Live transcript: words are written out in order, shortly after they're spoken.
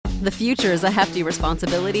The future is a hefty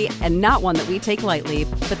responsibility and not one that we take lightly,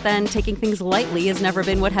 but then taking things lightly has never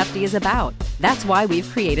been what Hefty is about. That's why we've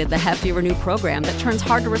created the Hefty Renew program that turns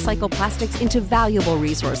hard-to-recycle plastics into valuable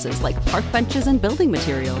resources like park benches and building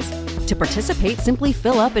materials. To participate, simply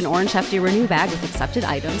fill up an orange Hefty Renew bag with accepted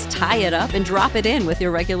items, tie it up, and drop it in with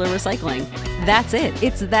your regular recycling. That's it.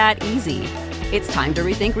 It's that easy. It's time to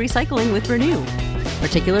rethink recycling with Renew.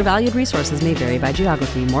 Particular valued resources may vary by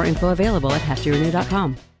geography. More info available at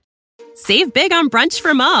heftyrenew.com. Save big on brunch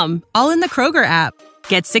for mom, all in the Kroger app.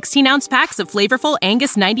 Get 16-ounce packs of flavorful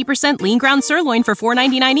Angus 90% lean ground sirloin for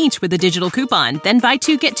 $4.99 each with a digital coupon. Then buy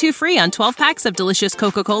 2, get 2 free on 12 packs of delicious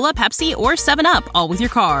Coca-Cola, Pepsi, or 7-Up, all with your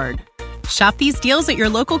card. Shop these deals at your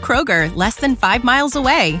local Kroger, less than 5 miles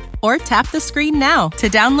away. Or tap the screen now to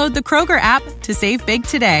download the Kroger app to save big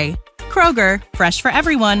today. Kroger, fresh for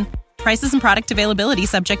everyone. Prices and product availability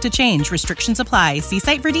subject to change. Restrictions apply. See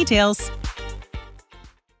site for details.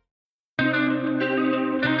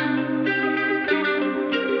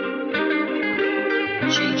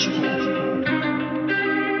 Chop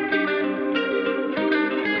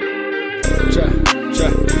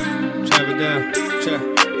it down,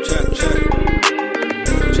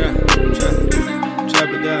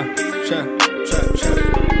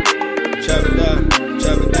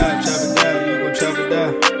 chop it down, you gon' chop it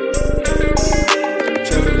down.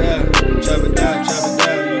 Chop it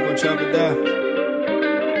down, you gon' chop it down.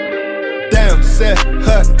 Damn, set,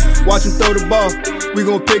 hut, watch him throw the ball, we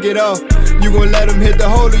gon' pick it off. You gon' let him hit the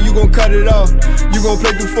hole or you gon' cut it off. You gon'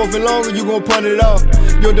 play through 4th and long or you gon' punt it off.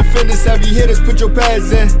 Your defenders, heavy hitters, put your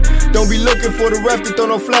pads in. Don't be looking for the ref to throw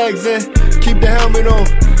no flags in. Keep the helmet on,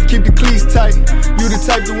 keep the cleats tight. You the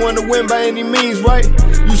type to want to win by any means, right?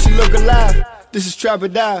 You should look alive. This is Trap or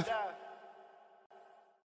Dive.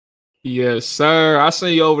 Yes, sir. I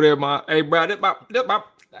seen you over there, hey, bro.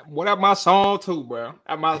 That's my song too, bro.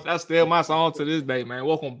 That's still my song to this day, man.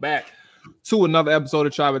 Welcome back to another episode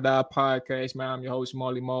of Trap or Dive podcast, man. I'm your host,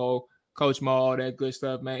 Marley Mo, Coach Mo, all that good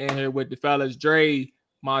stuff, man. In here with the fellas, Dre,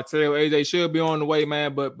 Montel, AJ should be on the way,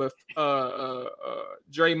 man. But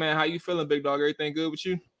Dre, man, how you feeling, big dog? Everything good with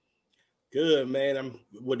you? Good, man.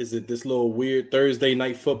 This little weird Thursday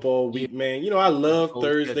night football week, man. You know, I love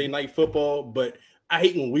Thursday night football, but I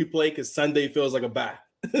hate when we play because Sunday feels like a bye.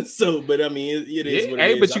 So, but I mean, it is what it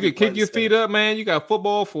is. Hey, but you could kick your feet up, man. You got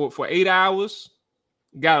football for 8 hours.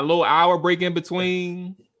 You got a little hour break in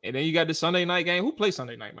between, and then you got the Sunday night game. Who plays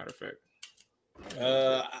Sunday night, matter of fact?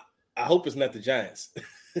 I hope it's not the Giants.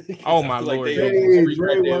 Oh my Lord!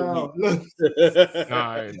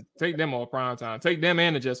 Nah, take them off prime time. Take them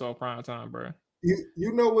and the Jets off prime time, bro.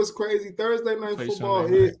 You know what's crazy? Thursday night football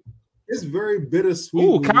it's very bittersweet.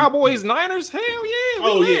 Ooh, Cowboys, Niners, hell yeah!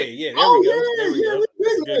 Yeah.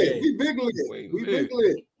 We big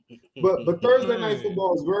lit. But Thursday night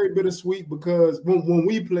football is very bittersweet because when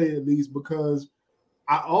we play, at least, because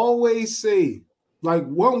I always say, like,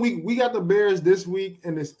 1 week we got the Bears this week,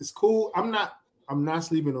 and it's cool. I'm not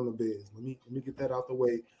sleeping on the Bears. Let me get that out the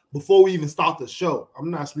way before we even start the show.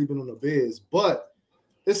 I'm not sleeping on the Bears, but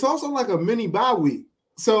it's also like a mini bye week.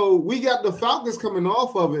 So we got the Falcons coming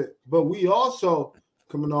off of it, but we also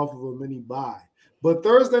coming off of a mini bye. But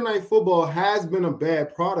Thursday night football has been a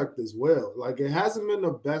bad product as well. Like, it hasn't been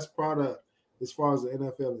the best product as far as the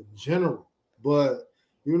NFL in general. But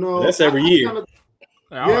you know, that's every year.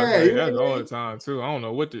 That's all the time too. I don't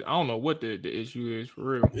know what the issue is for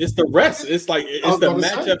real. It's the rest. It's like it's the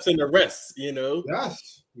matchups and the rest. You know.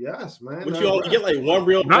 Yes, man. But you only get like one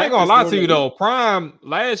real. I ain't gonna lie to you though. Prime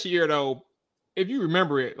last year though, if you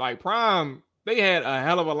remember it, like Prime, they had a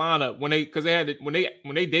hell of a lineup when they debuted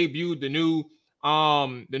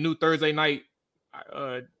the new Thursday night.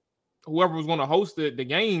 Whoever was going to host the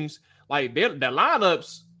games, like the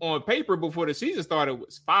lineups on paper before the season started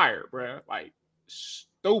was fire, bro. Like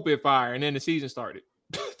stupid fire, and then the season started.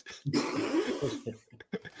 You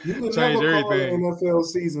can never call it NFL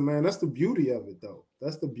season, man. That's the beauty of it, though.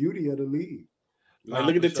 That's the beauty of the league. Like,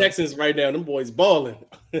 look at the Texans right now. Them boys balling.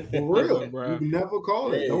 For real, bro. You never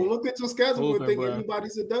call it. Don't look at your schedule and think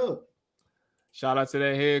everybody's a dub. Shout out to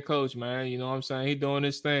that head coach, man. You know what I'm saying? He doing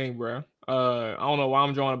his thing, bro. I don't know why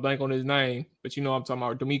I'm drawing a blank on his name, but you know what I'm talking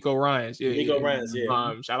about. DeMeco Ryans. Ryans,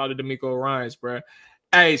 yeah. Shout out to DeMeco Ryans, bro.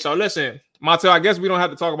 Hey, so listen, Montel, I guess we don't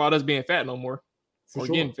have to talk about us being fat no more. Or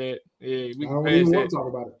getting fat. Yeah, we can pass that. Want to talk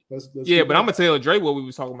about it. Let's but I'm gonna tell Dre what we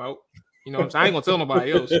was talking about. You know what I'm saying? I ain't gonna tell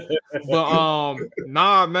nobody else. But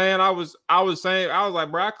nah, man, I was saying, I was like,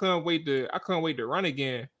 bro, I couldn't wait to run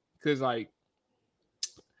again. Cause like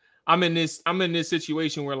I'm in this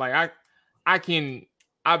situation where like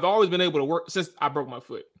I've always been able to work since I broke my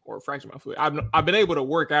foot or fractured my foot. I've been able to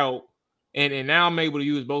work out And now I'm able to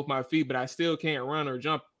use both my feet, but I still can't run or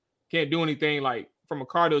jump, can't do anything like from a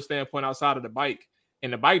cardio standpoint outside of the bike.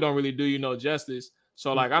 And the bike don't really do you no justice.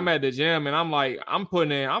 So like I'm at the gym and I'm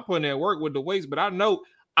putting in work with the weights, but I know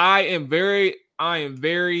I am very,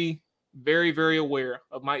 very, very aware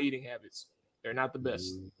of my eating habits. They're not the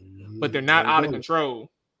best, but they're not out of control,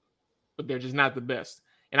 but they're just not the best.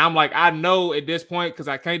 And I'm like, I know at this point, because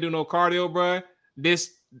I can't do no cardio, bro,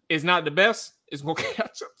 this is not the best. It's going to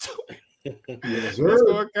catch up to me. It's going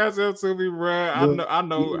to catch up to me, bro. I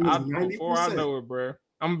know before I know it, bro.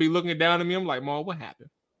 I'm going to be looking down at me. I'm like, Mom, what happened?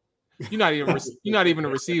 You're not even a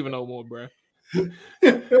receiver no more, bro.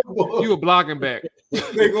 You a blocking back.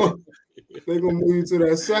 They're gonna move you to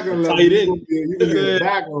that second level. You can get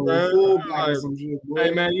back on full back or some shit, bro.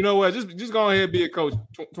 Hey man, you know what? Just go ahead and be a coach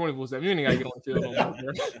 24/7. You ain't gotta get on the field no more,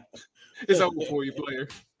 bro. It's over for you, player.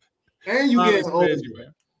 And you get old,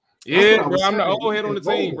 man. Yeah, bro. I'm the old head on the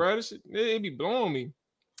team, bro. This shit, it be blowing me.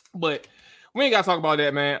 But we ain't gotta talk about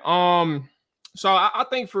that, man. So I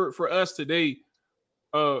think for us today,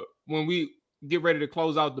 when we get ready to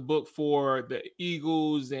close out the book for the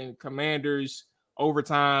Eagles and Commanders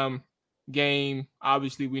overtime game,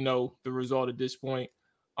 obviously we know the result at this point.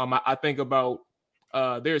 I think about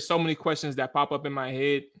there's so many questions that pop up in my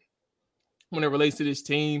head when it relates to this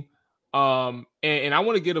team. And I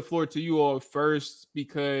want to get the floor to you all first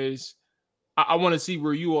because I want to see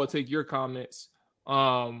where you all take your comments.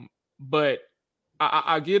 But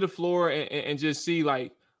I get the floor and just see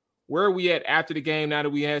like, where are we at after the game now that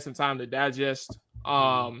we had some time to digest?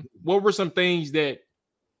 What were some things that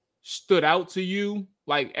stood out to you,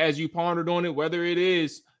 like as you pondered on it, whether it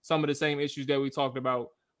is some of the same issues that we talked about,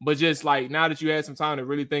 but just like now that you had some time to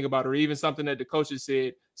really think about it, or even something that the coaches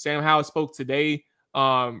said. Sam Howell spoke today.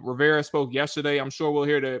 Rivera spoke yesterday. I'm sure we'll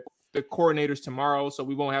hear the coordinators tomorrow, so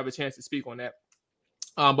we won't have a chance to speak on that.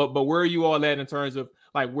 But where are you all at in terms of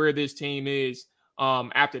like where this team is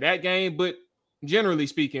after that game, but generally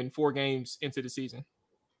speaking, 4 games into the season?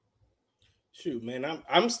 Shoot, man,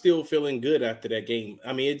 I'm still feeling good after that game.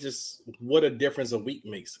 I mean, it just what a difference a week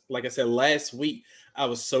makes. Like I said, last week I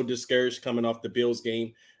was so discouraged coming off the Bills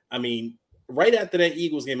game. I mean, right after that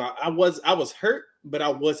Eagles game, I was hurt, but I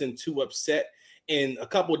wasn't too upset. And a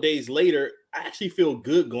couple of days later, I actually feel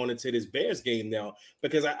good going into this Bears game now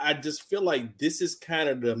because I just feel like this is kind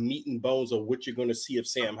of the meat and bones of what you're going to see of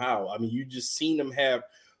Sam Howell. I mean, you just seen him have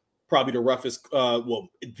probably the roughest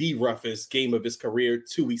game of his career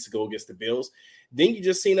 2 weeks ago against the Bills. Then you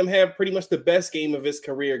just seen him have pretty much the best game of his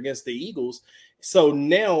career against the Eagles. So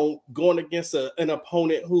now going against an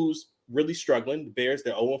opponent who's really struggling, the Bears,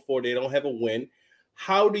 they're 0-4, they don't have a win.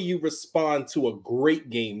 How do you respond to a great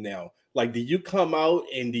game now? Like, do you come out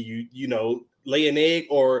and do you lay an egg,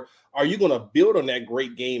 or are you going to build on that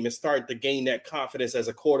great game and start to gain that confidence as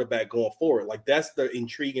a quarterback going forward? Like, that's the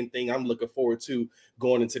intriguing thing I'm looking forward to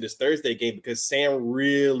going into this Thursday game, because Sam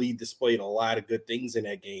really displayed a lot of good things in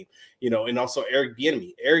that game, and also Eric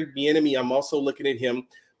Bieniemy. I'm also looking at him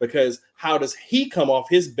because how does he come off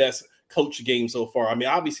his best coach game so far? I mean,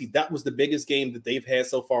 obviously that was the biggest game that they've had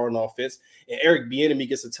so far on offense, and Eric Bieniemy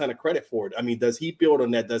gets a ton of credit for it. I mean, does he build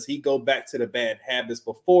on that? Does he go back to the bad habits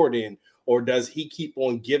before then? Or does he keep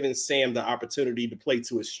on giving Sam the opportunity to play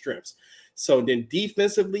to his strengths? So then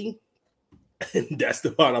defensively, that's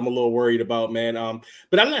the part I'm a little worried about, man.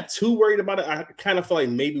 But I'm not too worried about it. I kind of feel like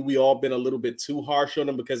maybe we all been a little bit too harsh on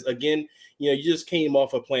them because, again, you just came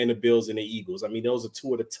off of playing the Bills and the Eagles. I mean, those are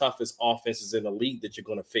two of the toughest offenses in the league that you're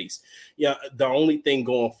going to face. Yeah, the only thing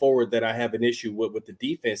going forward that I have an issue with the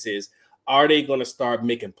defense is, are they going to start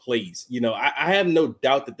making plays? I have no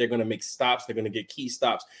doubt that they're going to make stops. They're going to get key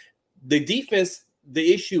stops. The defense,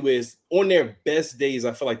 the issue is on their best days,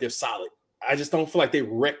 I feel like they're solid. I just don't feel like they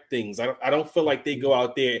wreck things. I don't feel like they go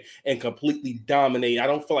out there and completely dominate. I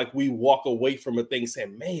don't feel like we walk away from a thing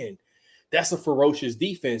saying, man, that's a ferocious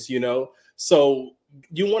defense, So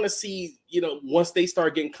you want to see, once they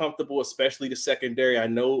start getting comfortable, especially the secondary. I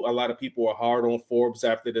know a lot of people are hard on Forbes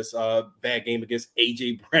after this bad game against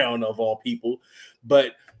A.J. Brown, of all people.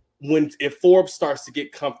 But if Forbes starts to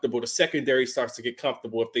get comfortable, the secondary starts to get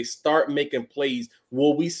comfortable, if they start making plays,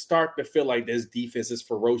 will we start to feel like this defense is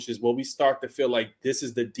ferocious? Will we start to feel like this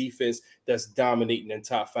is the defense that's dominating in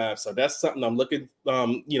top 5? So that's something I'm looking,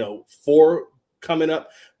 for coming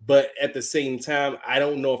up. But at the same time, I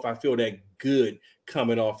don't know if I feel that good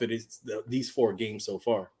coming off it. It's these 4 games so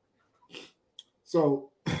far.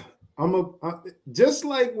 So just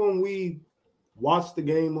like when we watched the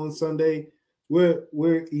game on Sunday,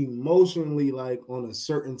 we're emotionally like on a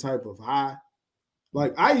certain type of high.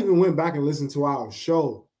 Like, I even went back and listened to our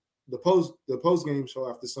show, the post game show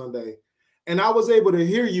after Sunday, and I was able to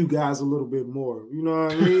hear you guys a little bit more. You know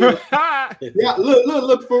what I mean? Yeah,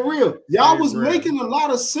 look, for real. Y'all was making a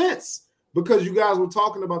lot of sense because you guys were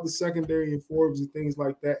talking about the secondary and Forbes and things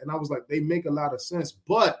like that. And I was like, they make a lot of sense.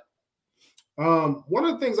 But one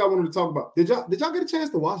of the things I wanted to talk about, did y'all get a chance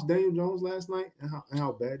to watch Daniel Jones last night and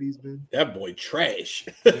how bad he's been? That boy trash.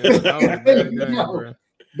 That's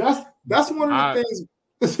one of the things.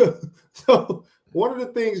 So one of the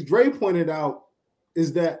things Dre pointed out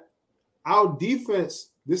is that our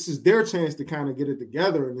defense, this is their chance to kind of get it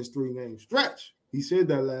together in this 3-game stretch. He said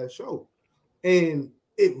that last show. And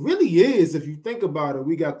it really is, if you think about it,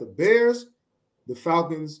 we got the Bears, the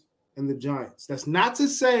Falcons, and the Giants. That's not to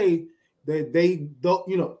say that they don't,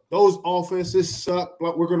 those offenses suck,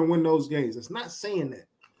 but we're going to win those games. That's not saying that.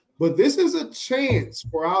 But this is a chance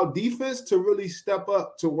for our defense to really step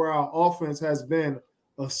up to where our offense has been,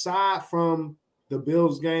 aside from the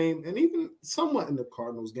Bills game and even somewhat in the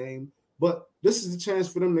Cardinals game. But this is a chance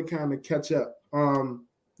for them to kind of catch up.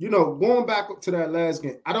 Going back to that last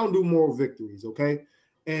game, I don't do moral victories, okay?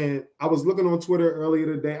 And I was looking on Twitter earlier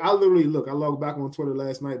today. I logged back on Twitter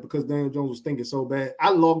last night because Daniel Jones was thinking so bad.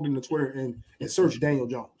 I logged into Twitter and searched Daniel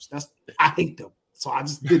Jones. I hate them. So I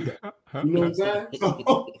just did that. You know what I'm saying?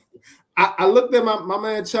 So I looked at my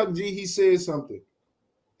man Chuck G. He said something.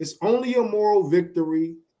 It's only a moral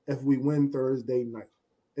victory if we win Thursday night.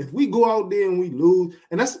 If we go out there and we lose,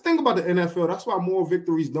 and that's the thing about the NFL, that's why moral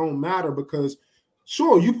victories don't matter, because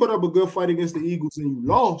sure, you put up a good fight against the Eagles and you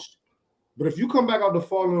lost, but if you come back out the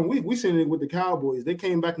following week, we seen it with the Cowboys. They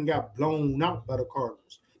came back and got blown out by the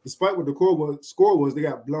Cardinals. Despite what the score was, they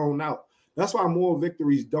got blown out. That's why moral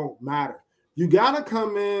victories don't matter. You got to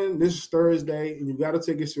come in this Thursday and you got to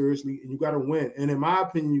take it seriously and you got to win. And in my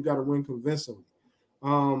opinion, you got to win convincingly.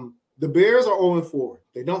 The Bears are 0-4.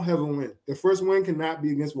 They don't have a win. Their first win cannot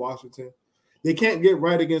be against Washington. They can't get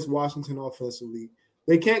right against Washington offensively.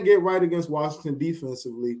 They can't get right against Washington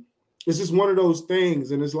defensively. It's just one of those things.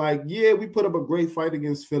 And it's like, yeah, we put up a great fight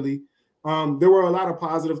against Philly. There were a lot of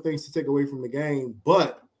positive things to take away from the game,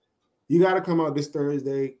 but you got to come out this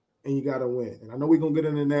Thursday and you got to win. And I know we're going to get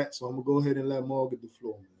into that, so I'm going to go ahead and let Maul get the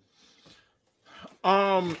floor.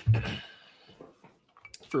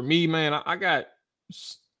 For me, man, I got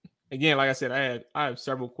 – again, like I said, I have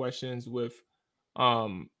several questions with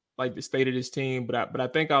like the state of this team, but I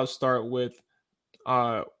think I'll start with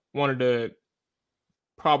one of the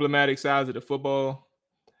problematic sides of the football.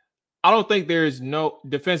 I don't think there's no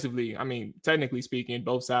defensively. I mean, technically speaking,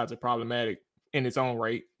 both sides are problematic in its own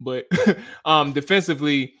right, but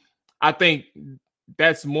defensively, I think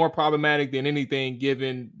that's more problematic than anything,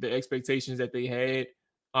 given the expectations that they had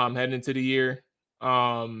heading into the year.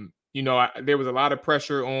 There was a lot of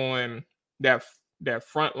pressure on that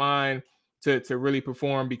front line to really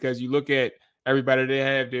perform, because you look at everybody they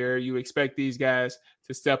have there, you expect these guys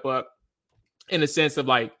to step up in a sense of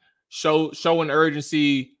like showing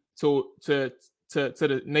urgency to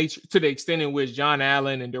the nature, to the extent in which John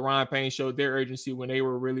Allen and Daron Payne showed their urgency when they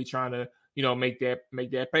were really trying to, make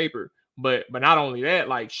that paper. But not only that,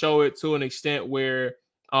 like show it to an extent where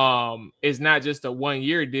it's not just a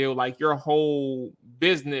 1-year deal. Like your whole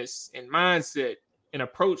business and mindset and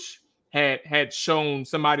approach had shown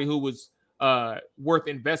somebody who was worth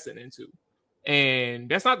investing into. And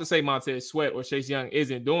that's not to say Montez Sweat or Chase Young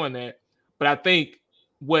isn't doing that, but I think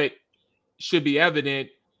what should be evident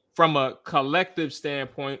from a collective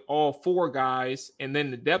standpoint, all 4 guys, and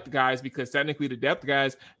then the depth guys, because technically the depth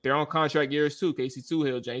guys, they're on contract years too. Casey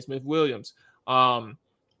Toohill, James Smith-Williams.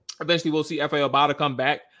 Eventually we'll see F.A. Obata come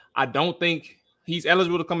back. I don't think he's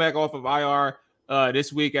eligible to come back off of IR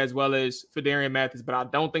this week, as well as Phidarian Mathis, but I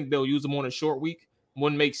don't think they'll use him on a short week.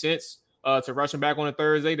 Wouldn't make sense to rush him back on a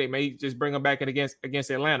Thursday. They may just bring him back in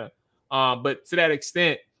against Atlanta. But to that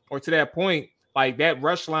extent, or to that point, like that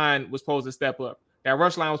rush line was supposed to step up. That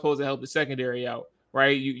rush line was supposed to help the secondary out,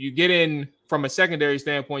 right? You get in from a secondary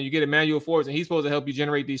standpoint, you get Emmanuel Forbes, and he's supposed to help you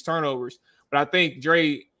generate these turnovers. But I think,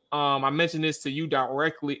 Dre, I mentioned this to you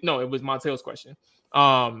directly. No, it was Montel's question.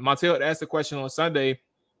 Montel asked the question on Sunday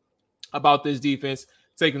about this defense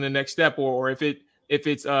taking the next step, or if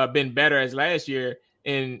it's been better as last year.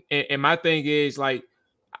 And my thing is, like,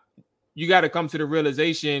 you got to come to the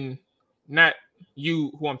realization, not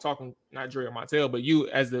you who I'm talking, not Dre or Montel, but you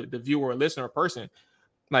as the viewer or listener or person,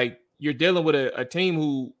 like you're dealing with a team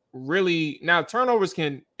who really, now turnovers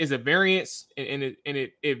is a variance and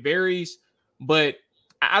it varies, but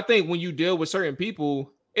I think when you deal with certain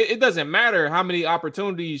people, it doesn't matter how many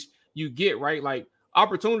opportunities you get, right? Like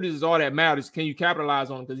opportunities is all that matters. Can you capitalize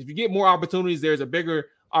on them? Because if you get more opportunities, there's a bigger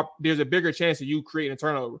chance of you creating a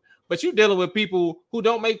turnover. But you're dealing with people who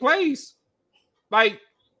don't make plays. Like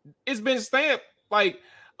it's been stamped. Like,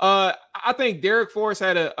 I think Derek Forrest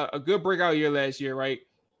had a good breakout year last year, right?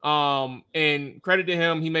 And credit to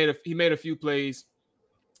him, he made a few plays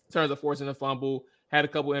in terms of forcing a fumble, had a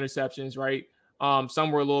couple interceptions, right?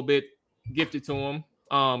 Some were a little bit gifted to him.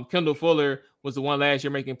 Kendall Fuller was the one last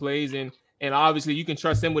year making plays, and obviously you can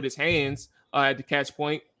trust him with his hands at the catch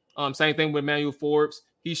point. Same thing with Emmanuel Forbes.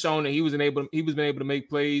 He's shown that he was been able to make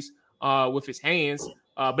plays with his hands,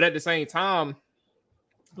 but at the same time,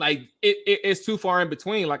 like it's too far in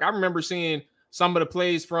between. Like I remember seeing some of the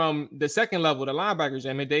plays from the second level, the linebackers,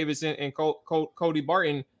 Jamin Davis and Cody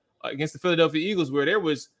Barton against the Philadelphia Eagles, where there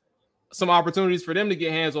was some opportunities for them to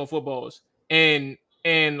get hands on footballs, and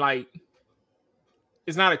like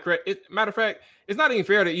it's not matter of fact, it's not even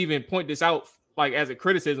fair to even point this out like as a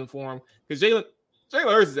criticism for him, because Jalen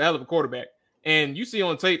Hurts is a hell of a quarterback, and you see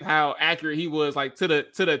on tape how accurate he was, like to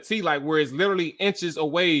the T, like where it's literally inches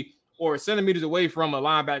away or centimeters away from a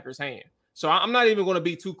linebacker's hand. So I'm not even going to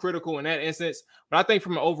be too critical in that instance, but I think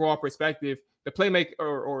from an overall perspective, the playmaker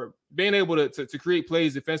or being able to create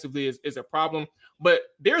plays defensively is a problem. But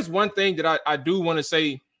there's one thing that I do want to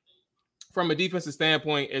say from a defensive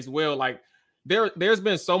standpoint as well. Like there's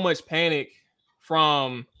been so much panic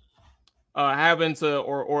from having to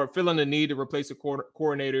or feeling the need to replace a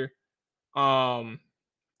coordinator. Again,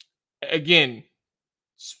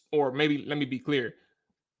 or maybe let me be clear,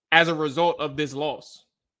 as a result of this loss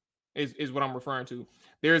is what I'm referring to.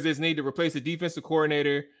 There's this need to replace the defensive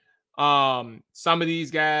coordinator. Some of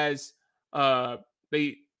these guys,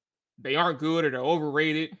 they aren't good or they're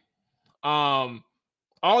overrated.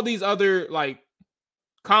 All these other like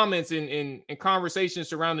comments and conversations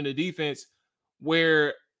surrounding the defense,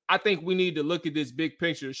 where I think we need to look at this big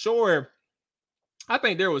picture. Sure, I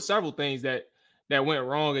think there was several things that went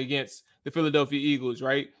wrong against the Philadelphia Eagles,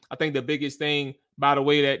 right? I think the biggest thing, by the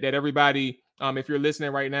way, that everybody, if you're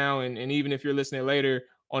listening right now, and even if you're listening later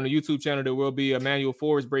on the YouTube channel, there will be a Emmanuel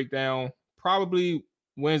Forbes breakdown probably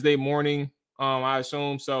Wednesday morning, I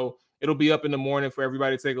assume. So it'll be up in the morning for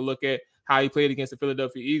everybody to take a look at how he played against the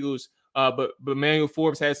Philadelphia Eagles. But Emmanuel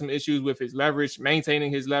Forbes had some issues with his leverage,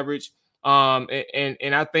 maintaining his leverage.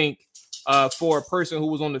 And I think for a person who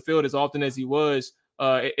was on the field as often as he was,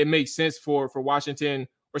 it makes sense for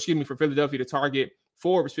Philadelphia to target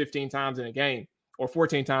Forbes 15 times in a game or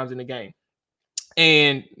 14 times in a game.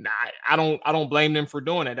 And I don't blame them for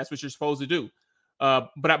doing that. That's what you're supposed to do.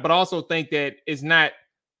 But I also think that it's not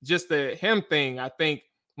just the him thing. I think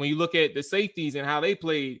when you look at the safeties and how they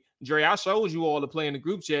played, Dre, I showed you all the play in the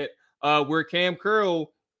group chat where Cam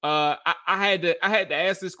Curl, I had to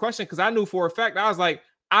ask this question because I knew for a fact, I was like,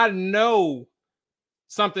 I know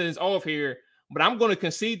something is off here, but I'm going to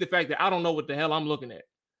concede the fact that I don't know what the hell I'm looking at.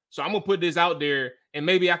 So I'm going to put this out there and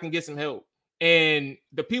maybe I can get some help. And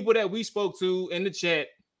the people that we spoke to in the chat,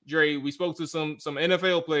 Dre, we spoke to some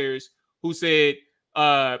NFL players who said,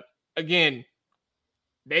 again,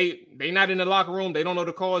 they not in the locker room. They don't know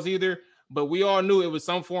the cause either, but we all knew it was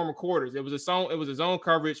some form of quarters. It was a zone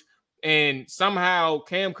coverage. And somehow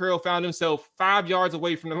Cam Curl found himself 5 yards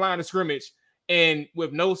away from the line of scrimmage and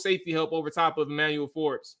with no safety help over top of Emmanuel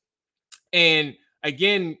Forbes. And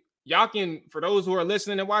again, y'all can, for those who are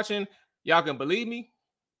listening and watching, y'all can believe me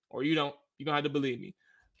or you don't. You don't have to believe me.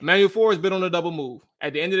 Emmanuel Forbes been on a double move.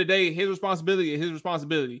 At the end of the day, his responsibility is his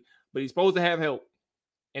responsibility, but he's supposed to have help.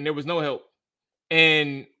 And there was no help.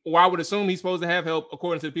 And I would assume he's supposed to have help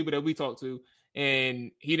according to the people that we talked to, and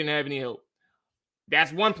he didn't have any help.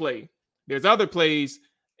 That's one play. There's other plays,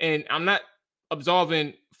 and I'm not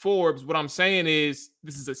absolving Forbes. What I'm saying is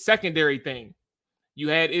this is a secondary thing. You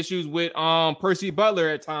had issues with Percy Butler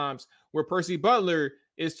at times where Percy Butler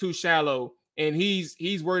is too shallow. And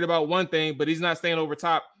he's worried about one thing, but he's not staying over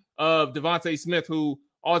top of Devontae Smith, who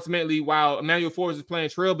ultimately, while Emmanuel Forbes is playing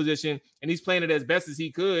trail position and he's playing it as best as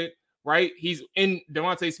he could, right? He's in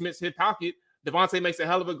Devontae Smith's hip pocket. Devontae makes a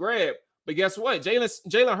hell of a grab. But guess what?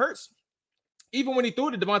 Jalen Hurts, even when he threw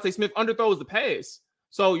it to Devontae Smith, underthrows the pass.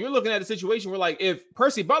 So you're looking at a situation where, like, if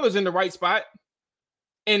Percy Butler's in the right spot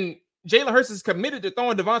and Jalen Hurts is committed to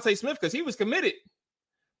throwing Devontae Smith because he was committed,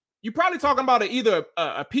 you're probably talking about either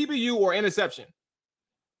a PBU or interception,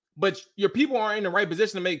 but your people aren't in the right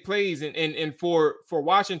position to make plays. And for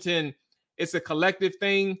Washington, it's a collective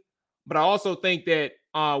thing. But I also think that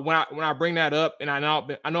when I bring that up, and I know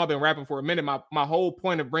I've been rapping for a minute, my whole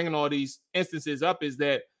point of bringing all these instances up is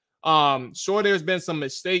that sure, there's been some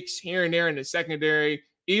mistakes here and there in the secondary,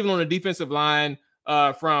 even on the defensive line,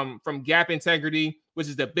 from gap integrity, which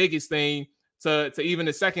is the biggest thing, to even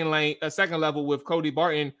the second level with Cody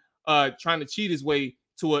Barton trying to cheat his way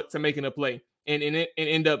to making a play and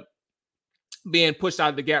end up being pushed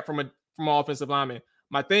out of the gap from offensive lineman.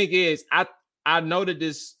 My thing is, I know that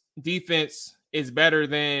this defense is better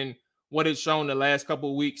than what it's shown the last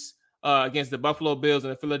couple of weeks against the Buffalo Bills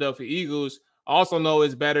and the Philadelphia Eagles. I also know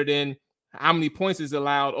it's better than how many points is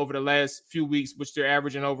allowed over the last few weeks, which they're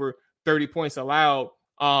averaging over 30 points allowed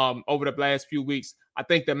over the last few weeks. I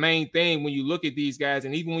think the main thing when you look at these guys,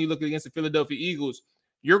 and even when you look against the Philadelphia Eagles,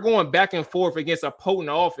 you're going back and forth against a potent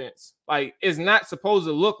offense. Like, it's not supposed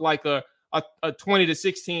to look like a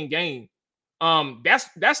 20-16 game.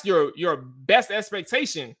 That's your best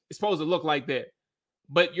expectation. It's supposed to look like that.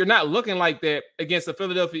 But you're not looking like that against the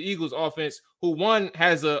Philadelphia Eagles offense, who one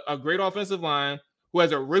has a great offensive line, who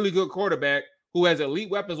has a really good quarterback, who has elite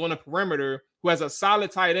weapons on the perimeter, who has a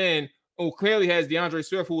solid tight end, who clearly has DeAndre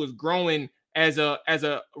Swift, who is growing as a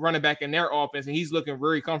running back in their offense, and he's looking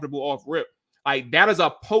very comfortable off rip. Like, that is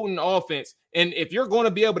a potent offense. And if you're going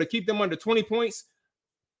to be able to keep them under 20 points,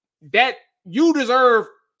 that you deserve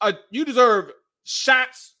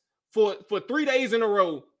shots for 3 days in a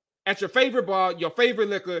row at your favorite bar, your favorite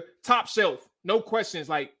liquor, top shelf, no questions.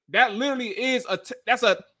 Like, that literally is that's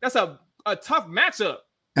a tough matchup.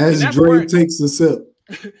 As Dre takes a sip.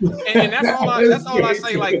 and that's all I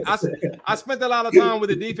say. Like, I spent a lot of time with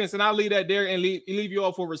the defense, and I'll leave that there and leave you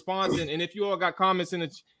all for response. And if you all got comments in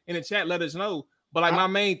the chat, let us know. But like, my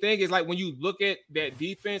main thing is, like, when you look at that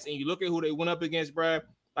defense and you look at who they went up against, Brad,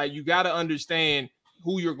 like, you got to understand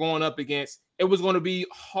who you're going up against. It was going to be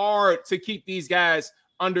hard to keep these guys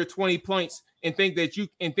under 20 points and think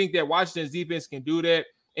that Washington's defense can do that.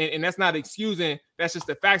 And that's not excusing. That's just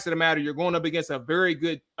the facts of the matter. You're going up against a very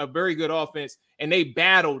good offense, and they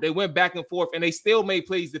battled. They went back and forth, and they still made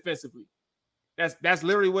plays defensively. That's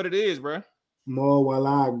literally what it is, bro. Mo, while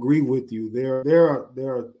I agree with you, there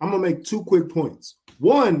are. I'm gonna make 2 quick points.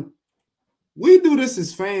 One, we do this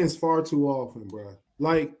as fans far too often, bro.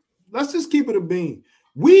 Like, let's just keep it a bean.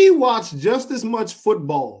 We watch just as much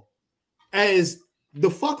football as the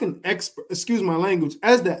fucking expert, excuse my language,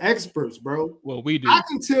 as the experts, bro. Well, we do. I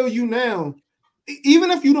can tell you now,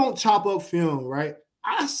 even if you don't chop up film, right?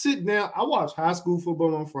 I sit down, I watch high school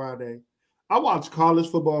football on Friday. I watch college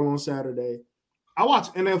football on Saturday. I watch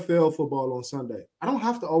NFL football on Sunday. I don't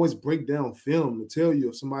have to always break down film to tell you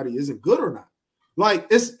if somebody isn't good or not. Like,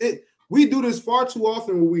 we do this far too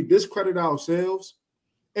often where we discredit ourselves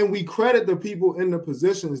and we credit the people in the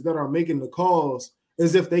positions that are making the calls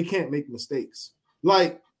as if they can't make mistakes.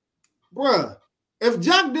 Like, bruh, if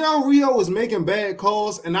Jack Del Rio is making bad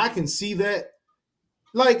calls and I can see that,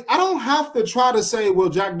 like, I don't have to try to say, well,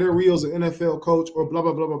 Jack Del Rio's an NFL coach or blah,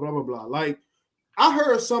 blah, blah, blah, blah, blah, blah. Like, I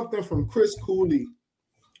heard something from Chris Cooley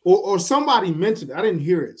or somebody mentioned, I didn't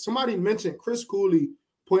hear it. Somebody mentioned Chris Cooley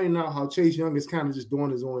pointing out how Chase Young is kind of just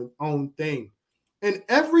doing his own thing. And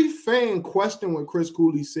every fan questioned what Chris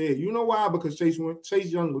Cooley said. You know why? Because Chase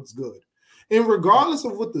Young looks good. And regardless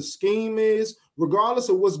of what the scheme is, regardless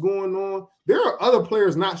of what's going on, there are other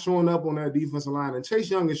players not showing up on that defensive line, and Chase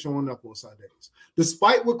Young is showing up on Sundays.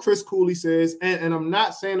 Despite what Chris Cooley says, and I'm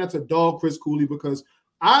not saying that to dog Chris Cooley, because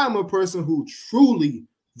I am a person who truly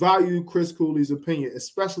values Chris Cooley's opinion,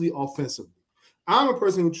 especially offensively. I'm a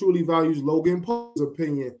person who truly values Logan Paul's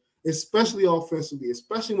opinion, especially offensively,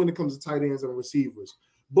 especially when it comes to tight ends and receivers.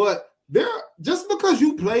 But just because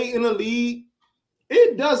you play in a league,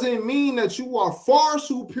 it doesn't mean that you are far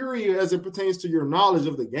superior as it pertains to your knowledge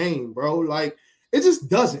of the game, bro. Like, it just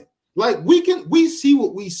doesn't. Like, we see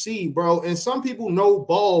what we see, bro. And some people know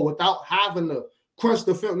ball without having to crunch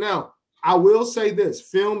the film. Now, I will say this: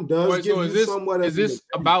 film does give you somewhat. Is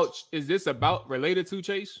this about related to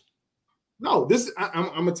Chase? No,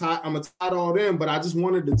 I'm gonna tie it all in. But I just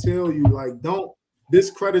wanted to tell you, like, don't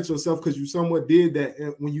discredit yourself because you somewhat did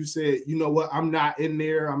that when you said, you know what, I'm not in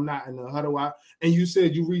there, I'm not in the huddle, and you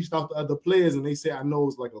said you reached out to other players and they said, I know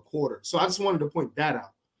it's like a quarter. So I just wanted to point that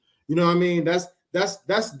out. You know what I mean? That's just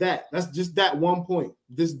that 1 point.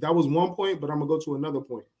 That was 1 point, but I'm gonna go to another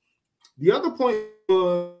point. The other point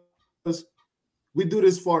was we do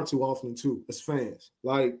this far too often too as fans.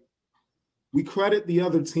 Like, we credit the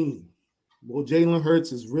other team. Well, Jalen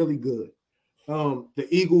Hurts is really good. The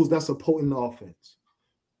Eagles, that's a potent offense.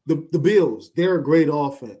 The Bills, they're a great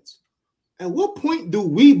offense. At what point do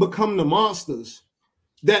we become the monsters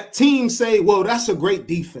that teams say, well, that's a great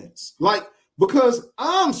defense? Like, because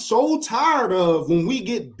I'm so tired of when we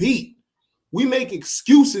get beat, we make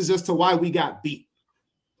excuses as to why we got beat.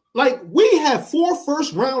 Like, we have 4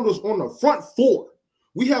 first-rounders on the front 4.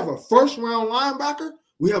 We have a first-round linebacker.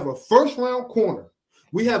 We have a first-round corner.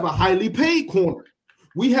 We have a highly paid corner.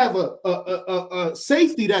 We have a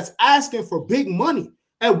safety that's asking for big money.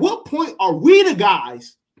 At what point are we the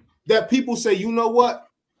guys that people say, you know what,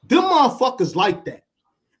 them motherfuckers like that?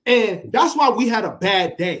 And that's why we had a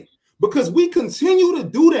bad day, because we continue to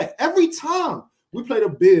do that every time we play the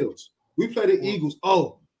Bills, we play the Eagles.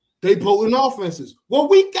 Oh, they potent offenses. Well,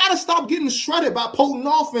 we got to stop getting shredded by potent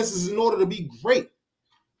offenses in order to be great.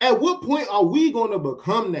 At what point are we going to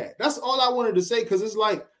become that? That's all I wanted to say, because it's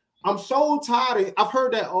like, I'm so tired. I've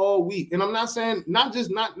heard that all week, and I'm not saying not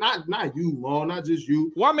you, Maul, not just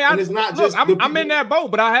you. Well, I mean, it's not just. I'm in that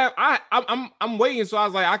boat, but I'm waiting, so I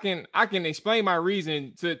was like, I can explain my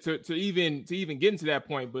reason to even get into that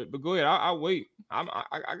point. But go ahead, I'll wait.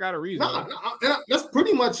 I got a reason. That's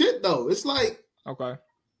pretty much it, though. It's like, okay,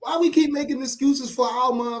 why we keep making excuses for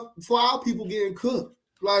our people getting cooked?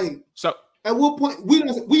 Like, so at what point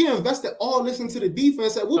we invested all this into the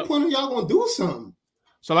defense? At what point are y'all gonna do something?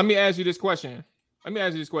 So let me ask you this question.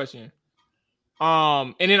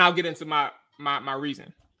 And then I'll get into my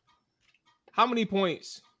reason. How many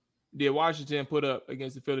points did Washington put up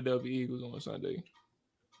against the Philadelphia Eagles on Sunday?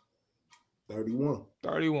 31.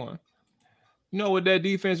 You know what that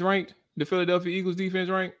defense ranked? The Philadelphia Eagles defense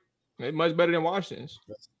ranked? They're much better than Washington's.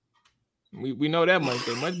 We know that much.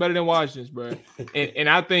 They're much better than Washington's, bro. And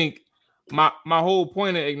I think my whole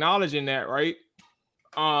point of acknowledging that, right?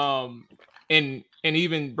 And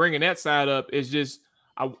even bringing that side up is just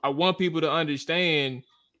I want people to understand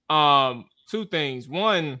two things.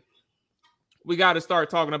 One, we got to start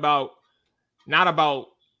talking about not about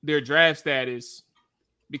their draft status,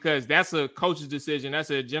 because that's a coach's decision. That's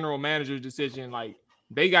a general manager's decision. Like,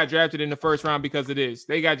 they got drafted in the first round because of this.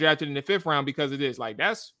 They got drafted in the fifth round because of this. Like,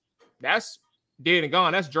 that's dead and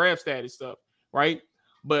gone. That's draft status stuff, right?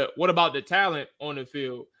 But what about the talent on the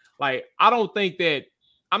field? Like, I don't think that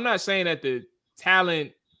 – I'm not saying that the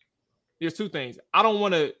talent – there's two things. I don't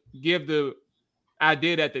want to give the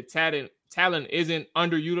idea that the talent isn't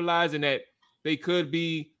underutilized and that they could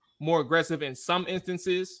be more aggressive in some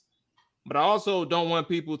instances. But I also don't want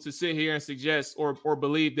people to sit here and suggest or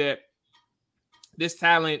believe that this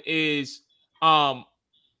talent is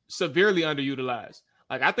severely underutilized.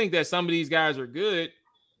 Like, I think that some of these guys are good,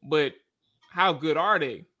 but how good are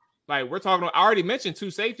they? Like, we're talking about, I already mentioned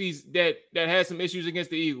two safeties that had some issues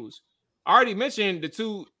against the Eagles. I already mentioned the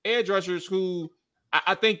two edge rushers who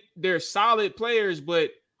I think they're solid players,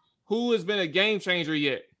 but who has been a game changer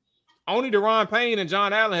yet? Only Daron Payne and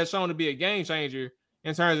John Allen has shown to be a game changer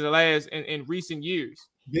in terms of the last in recent years.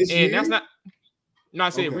 That's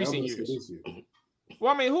not saying recent years.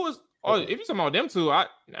 Well, I mean, if you're talking about them two, I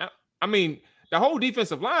mean, the whole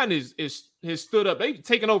defensive line has stood up. They've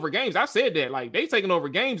taken over games. I've said that. Like, they've taken over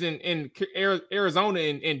games in Arizona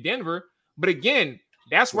and Denver. But again,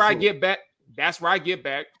 that's where I get back. That's where I get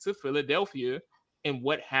back to Philadelphia and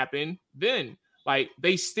what happened then. Like,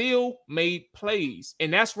 they still made plays.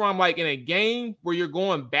 And that's where I'm like, in a game where you're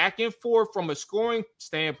going back and forth from a scoring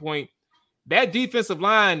standpoint, that defensive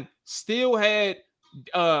line still had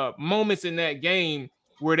moments in that game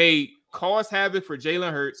where they caused havoc for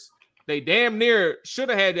Jalen Hurts. They damn near should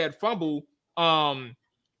have had that fumble. When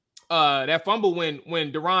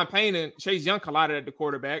Daron Payne and Chase Young collided at the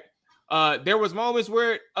quarterback. There was moments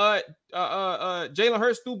where Jalen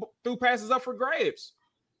Hurts threw passes up for grabs,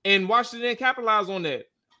 and Washington didn't capitalize on that,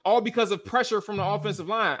 all because of pressure from the offensive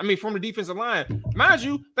line. I mean, from the defensive line. Mind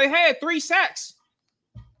you, they had 3 sacks,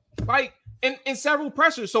 like in several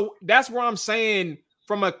pressures. So that's where I'm saying,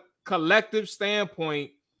 from a collective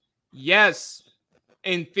standpoint, yes,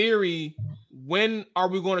 in theory, when are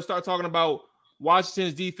we going to start talking about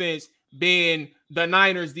Washington's defense being the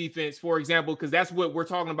Niners defense, for example, because that's what we're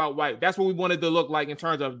talking about. Right? That's what we wanted to look like in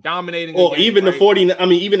terms of dominating. Or even the 40. I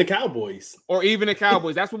mean, even the Cowboys. Or even the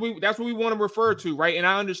Cowboys. That's what we want to refer to, right? And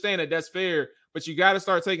I understand that that's fair, but you got to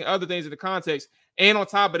start taking other things into context. And on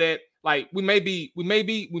top of that, like, we may be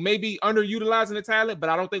underutilizing the talent, but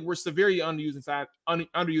I don't think we're severely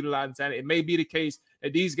underutilizing talent. It may be the case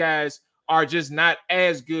that these guys are just not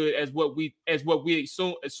as good as what we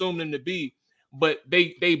assume them to be. But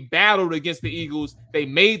they battled against the Eagles. They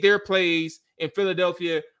made their plays, and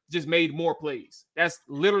Philadelphia just made more plays. That's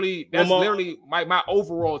literally my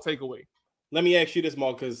overall takeaway. Let me ask you this,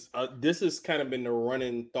 Mark, because this has kind of been the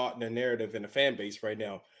running thought and the narrative in the fan base right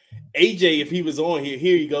now. AJ, if he was on here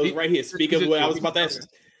he goes right here. Speak of what I was about to ask.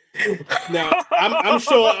 Now, I'm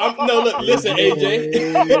sure. Listen,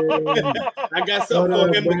 AJ. I got something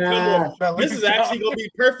for him to come on. This is actually going to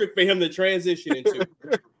be perfect for him to transition into.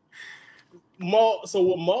 So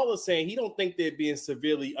what Maul is saying, he don't think they're being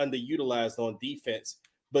severely underutilized on defense,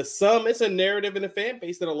 but it's a narrative in the fan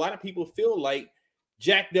base that a lot of people feel like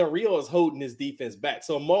Jack Del Rio is holding his defense back.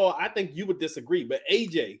 So Maul, I think you would disagree, but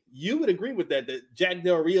AJ, you would agree with that Jack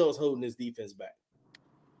Del Rio is holding his defense back.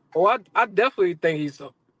 Oh, I definitely think he's.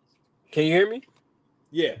 Can you hear me?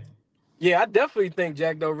 Yeah. Yeah, I definitely think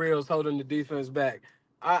Jack Del Rio's holding the defense back.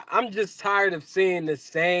 I'm just tired of seeing the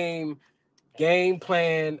same game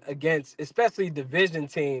plan against especially division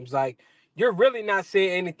teams. Like, you're really not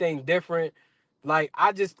seeing anything different. Like,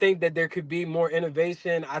 I just think that there could be more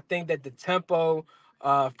innovation. I think that the tempo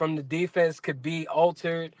from the defense could be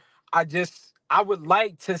altered. I would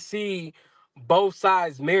like to see both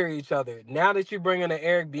sides mirror each other. Now that you bring in an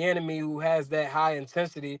Eric Bieniemy who has that high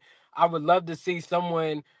intensity, I would love to see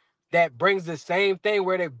someone that brings the same thing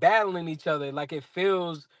where they're battling each other. Like, it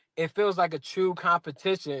feels like a true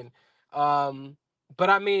competition. But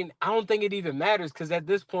I mean, I don't think it even matters because at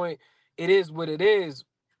this point, it is what it is.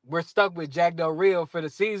 We're stuck with Jack Del Rio for the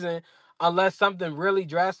season unless something really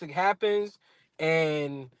drastic happens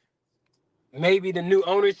and maybe the new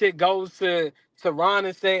ownership goes to Ron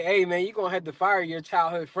and say, hey, man, you're going to have to fire your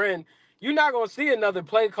childhood friend. You're not going to see another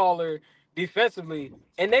play caller defensively.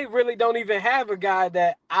 And they really don't even have a guy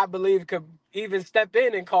that I believe could even step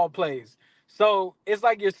in and call plays. So it's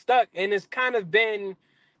like you're stuck. And it's kind of been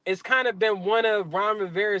one of Ron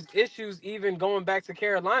Rivera's issues even going back to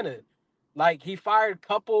Carolina. Like, he fired a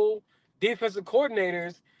couple defensive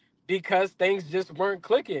coordinators because things just weren't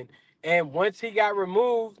clicking. And once he got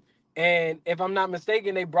removed, and if I'm not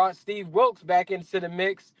mistaken, they brought Steve Wilks back into the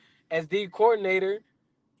mix as D coordinator,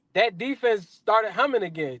 that defense started humming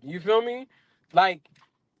again. You feel me? Like,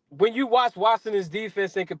 when you watch Washington's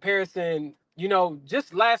defense in comparison,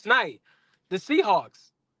 just last night, the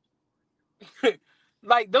Seahawks,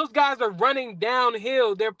 like, those guys are running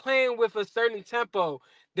downhill. They're playing with a certain tempo.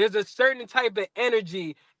 There's a certain type of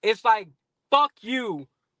energy. It's like, fuck you.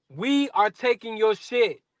 We are taking your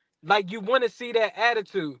shit. Like, you want to see that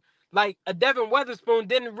attitude. Like, a Devin Witherspoon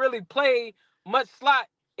didn't really play much slot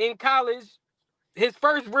in college. His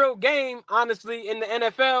first real game, honestly, in the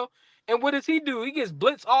NFL. And what does he do? He gets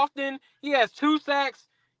blitzed often. He has 2 sacks.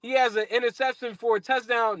 He has an interception for a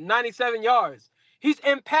touchdown, 97 yards. He's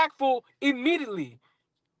impactful immediately.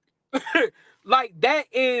 Like, that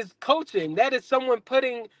is coaching. That is someone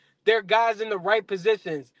putting their guys in the right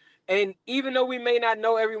positions. And even though we may not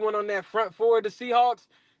know everyone on that front four of the Seahawks,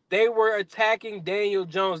 they were attacking Daniel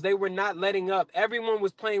Jones. They were not letting up. Everyone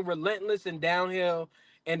was playing relentless and downhill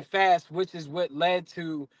and fast, which is what led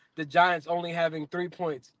to the Giants only having 3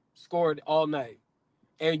 points scored all night.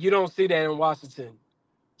 And you don't see that in Washington.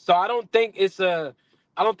 So I don't think it's an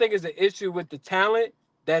issue with the talent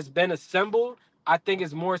that's been assembled. I think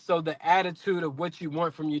it's more so the attitude of what you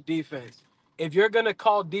want from your defense. If you're going to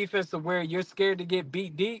call defense to where you're scared to get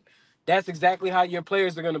beat deep, that's exactly how your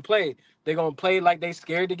players are going to play. They're going to play like they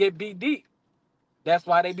scared to get beat deep. That's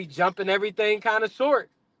why they be jumping everything kind of short,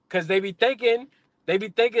 because they be thinking that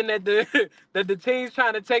the team's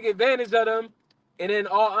trying to take advantage of them. And in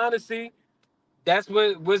all honesty, that's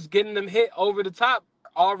what was getting them hit over the top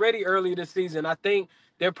already early this season. I think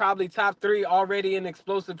they're probably top 3 already in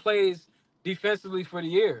explosive plays defensively for the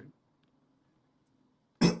year.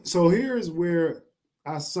 So here's where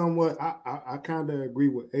I kind of agree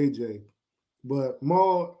with AJ, but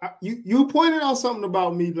Maul, you pointed out something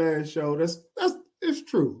about me last show. It's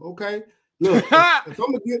true. Okay, look, if I'm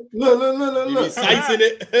gonna get look, slicing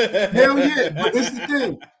it. Hell yeah, but this is the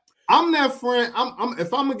thing. I'm that friend.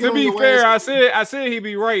 If I'm gonna get to be fair, I said he'd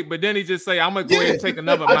be right, but then he just say I'm gonna go ahead and take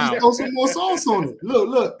another I mount. just throw some more sauce on it.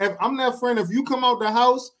 Look. If I'm that friend, if you come out the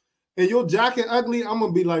house and your jacket ugly, I'm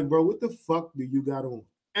gonna be like, bro, what the fuck do you got on?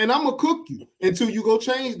 And I'm gonna cook you until you go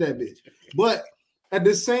change that bitch. But at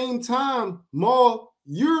the same time, Maul,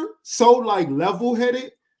 you're so like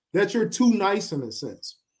level-headed that you're too nice in a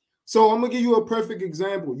sense. So I'm gonna give you a perfect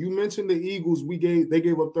example. You mentioned the Eagles. They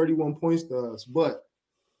gave up 31 points to us, but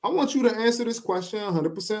I want you to answer this question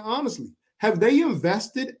 100% honestly. Have they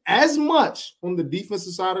invested as much on the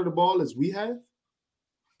defensive side of the ball as we have?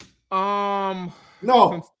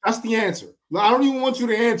 No, that's the answer. I don't even want you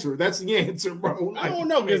to answer. That's the answer, bro. I don't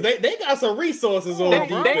know, because they got some resources on they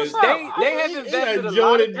have invested a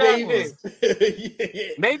lot of draft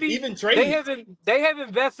picks. Maybe even trade. They have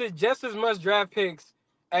invested just as much draft picks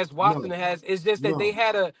as Washington has. It's just that they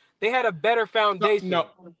had a better foundation. No.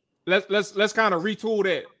 Let's kind of retool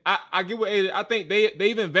that. I get what I think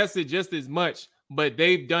they've invested just as much, but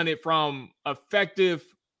they've done it from effective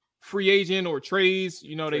free agent or trades.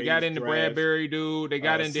 They got in the Bradbury dude, they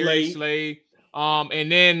got in Darius Slay.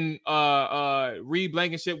 And then Reed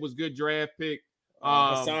Blankenship was good draft pick.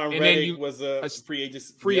 Hassan Reddick was a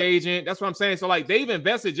free agent. That's what I'm saying. So like they've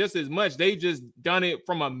invested just as much. They've just done it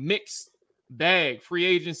from a mixed bag: free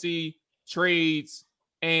agency, trades,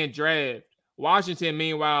 and draft. Washington,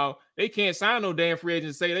 meanwhile, they can't sign no damn free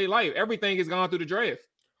agents to save their life. Everything is gone through the draft.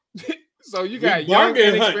 So you got young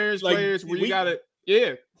and inexperienced players where you got to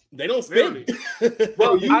Yeah, they don't spend.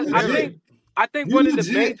 Well, I think one of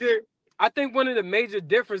the major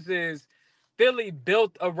differences, Philly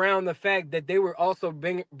built around the fact that they were also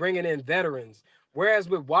bringing in veterans, whereas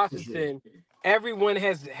with Washington, everyone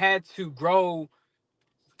has had to grow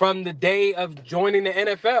from the day of joining the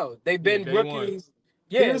NFL. They've been rookies.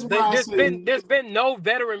 Yeah, there's been no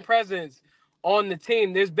veteran presence on the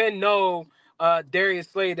team. There's been no Darius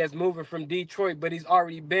Slade that's moving from Detroit, but he's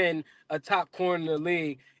already been a top corner in the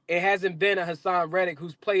league. It hasn't been a Hassan Reddick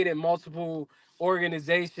who's played in multiple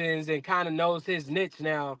organizations and kind of knows his niche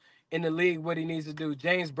now in the league, what he needs to do.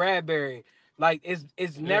 James Bradbury, like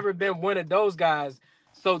it's never been one of those guys.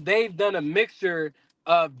 So they've done a mixture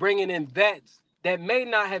of bringing in vets that may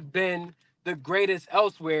not have been the greatest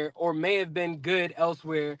elsewhere or may have been good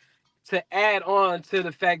elsewhere to add on to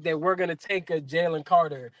the fact that we're going to take a Jalen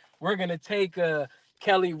Carter. We're going to take a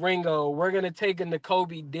Kelly Ringo. We're going to take a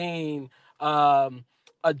Nakobe Dean, a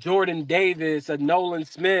Jordan Davis, a Nolan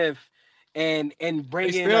Smith, and bring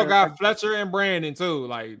in. They still got Fletcher and Brandon too.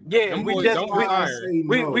 Like we just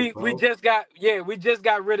got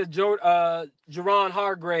rid of Jerron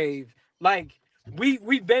Hargrave. Like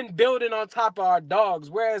we've been building on top of our dogs,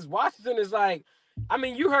 whereas Washington is like, I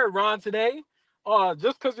mean, you heard Ron today.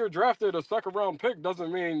 Just because you're drafted a second round pick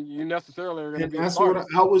doesn't mean you necessarily are going to be. That's what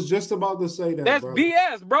I was just about to say. That's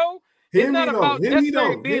BS, bro. It's not about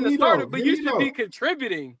necessarily being a starter, but you should be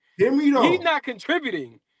contributing. Hear me though. He's not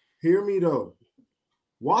contributing. Hear me though.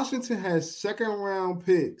 Washington has second round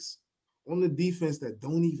picks on the defense that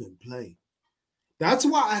don't even play. That's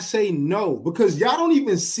why I say no, because y'all don't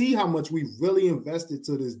even see how much we've really invested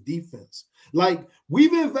to this defense. Like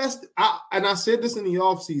we've invested, and I said this in the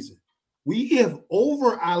offseason, we have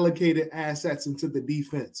over allocated assets into the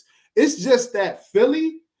defense. It's just that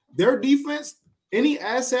Philly, their defense, any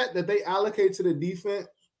asset that they allocate to the defense,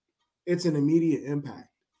 it's an immediate impact.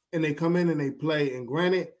 And they come in and they play. And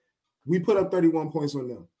granted, we put up 31 points on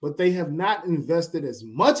them, but they have not invested as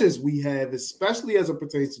much as we have, especially as it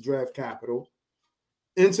pertains to draft capital,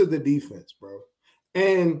 into the defense, bro.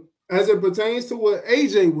 And as it pertains to what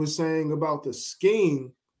AJ was saying about the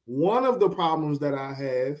scheme, one of the problems that I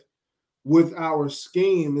have with our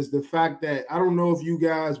scheme is the fact that I don't know if you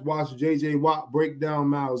guys watched JJ Watt break down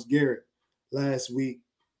Myles Garrett last week.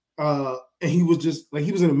 And he was just like,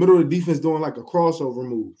 he was in the middle of the defense doing like a crossover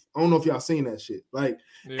move. I don't know if y'all seen that shit. Like,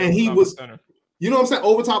 and he was, you know what I'm saying?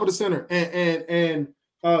 Over top of the center. And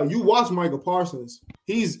you watch Michael Parsons,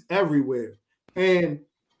 he's everywhere. And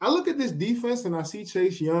I look at this defense and I see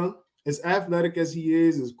Chase Young, as athletic as he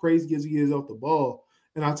is, as crazy as he is off the ball.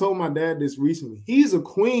 And I told my dad this recently. He's a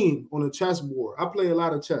queen on a chessboard. I play a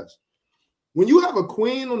lot of chess. When you have a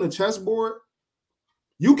queen on the chessboard,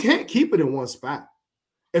 you can't keep it in one spot.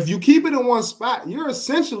 If you keep it in one spot, you're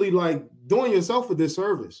essentially like doing yourself a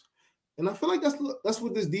disservice. And I feel like that's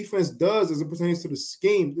what this defense does as it pertains to the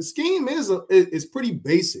scheme. The scheme is pretty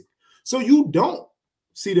basic. So you don't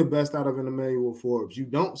see the best out of an Emmanuel Forbes. You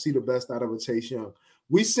don't see the best out of a Chase Young.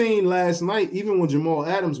 We seen last night, even when Jamal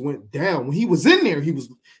Adams went down, when he was in there,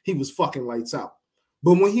 he was fucking lights out.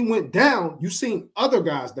 But when he went down, you seen other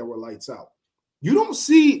guys that were lights out. You don't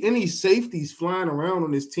see any safeties flying around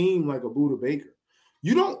on this team like a Budda Baker.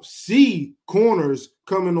 You don't see corners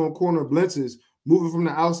coming on corner blitzes, moving from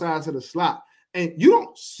the outside to the slot. And you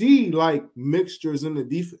don't see like mixtures in the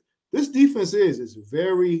defense. This defense is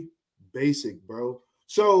very basic, bro.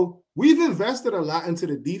 So we've invested a lot into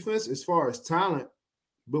the defense as far as talent,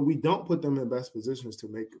 but we don't put them in best positions to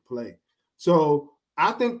make a play. So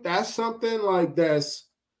I think that's something like that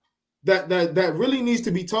really needs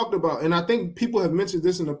to be talked about. And I think people have mentioned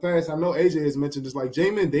this in the past. I know AJ has mentioned this, like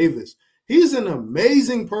Jamin Davis. He's an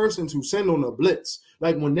amazing person to send on a blitz.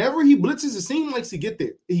 Like whenever he blitzes, it seems like he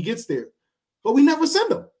gets there. But we never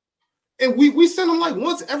send him. And we send him like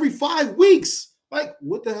once every 5 weeks. Like,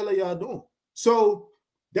 what the hell are y'all doing? So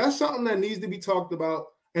that's something that needs to be talked about.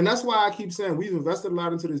 And that's why I keep saying we've invested a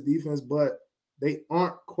lot into this defense, but they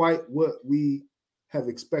aren't quite what we have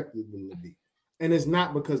expected them to be. And it's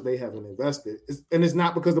not because they haven't invested. It's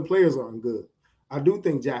not because the players aren't good. I do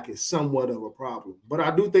think Jack is somewhat of a problem, but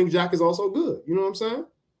I do think Jack is also good. You know what I'm saying?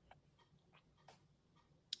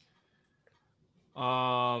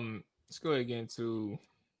 Let's go ahead and get into a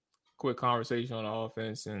quick conversation on the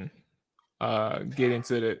offense and get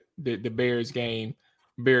into the Bears game.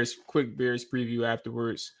 Quick Bears preview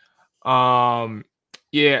afterwards.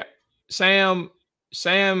 Yeah, Sam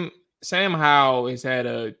Howell has had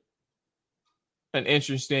an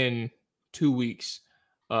interesting 2 weeks.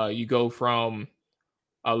 You go from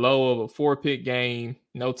a low of a 4-pick game,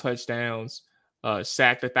 no touchdowns,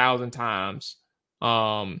 sacked 1,000 times.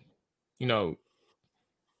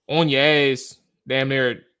 on your ass, damn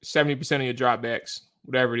near 70% of your dropbacks,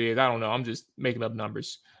 whatever it is. I don't know. I'm just making up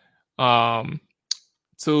numbers.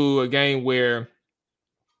 To a game where,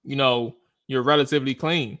 you know, you're relatively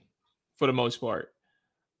clean for the most part.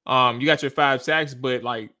 You got your 5 sacks, but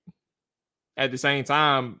like at the same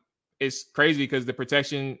time, it's crazy because the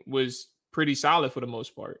protection was pretty solid for the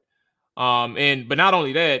most part. But not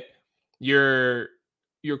only that, your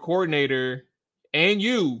coordinator and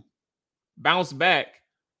you bounced back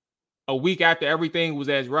a week after everything was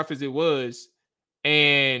as rough as it was.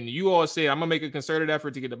 And you all said, I'm going to make a concerted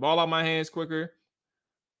effort to get the ball out of my hands quicker.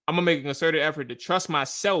 I'm going to make a concerted effort to trust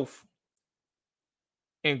myself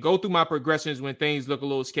and go through my progressions when things look a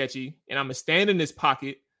little sketchy. And I'm going to stand in this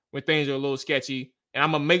pocket when things are a little sketchy. And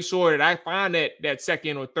I'm going to make sure that I find that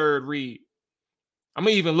second or third read. I'm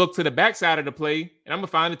going to even look to the backside of the play, and I'm going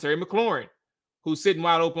to find the Terry McLaurin, who's sitting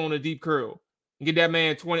wide open on a deep curl. And get that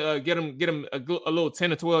man 20, get him a little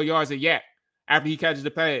 10 or 12 yards of yak after he catches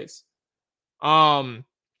the pass. I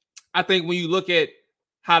think when you look at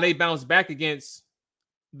how they bounce back against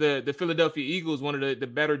the Philadelphia Eagles, one of the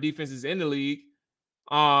better defenses in the league,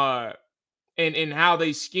 and how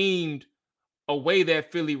they schemed away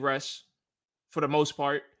that Philly rush for the most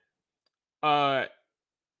part,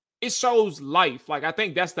 it shows life. Like, I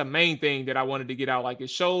think that's the main thing that I wanted to get out. Like, it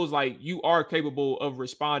shows like you are capable of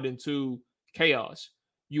responding to chaos.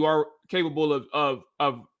 You are capable of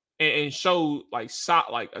and show like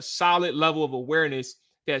a solid level of awareness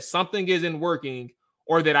that something isn't working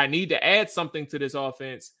or that I need to add something to this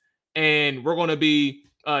offense, and we're going to be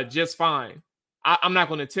just fine. I'm not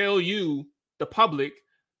going to tell you, the public,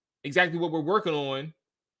 exactly what we're working on.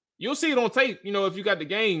 You'll see it on tape. You know, if you got the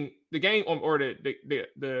game or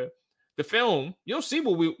the film, you'll see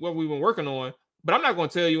what we've been working on. But I'm not going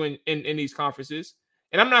to tell you in these conferences,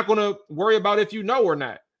 and I'm not going to worry about if you know or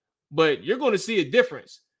not. But you're going to see a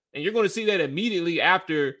difference, and you're going to see that immediately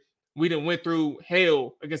after we done went through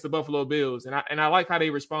hell against the Buffalo Bills, and I like how they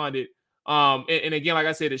responded. And again, like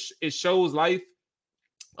I said, it shows life.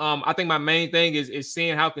 I think my main thing is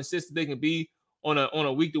seeing how consistent they can be on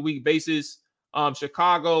a week-to-week basis.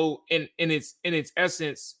 Chicago, in its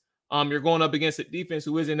essence, you're going up against a defense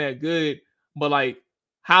who isn't that good, but like,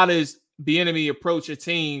 how does Bieniemy approach a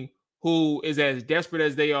team who is as desperate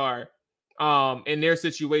as they are in their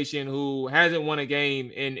situation, who hasn't won a game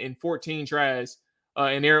in 14 tries,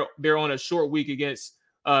 and they're on a short week against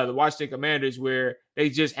the Washington Commanders, where they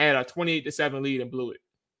just had a 28-7 lead and blew it.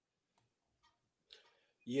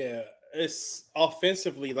 Yeah, it's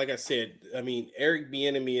offensively, like I said, I mean, Eric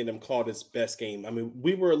Bieniemy and them called his best game. I mean,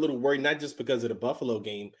 we were a little worried, not just because of the Buffalo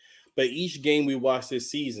game, but each game we watched this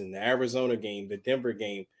season, the Arizona game, the Denver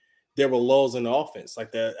game, there were lulls in the offense.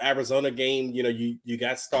 Like the Arizona game, you know, you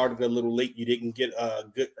got started a little late. You didn't get a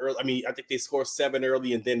good early. I mean, I think they scored 7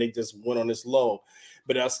 early, and then they just went on this lull.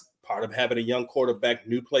 But that's part of having a young quarterback,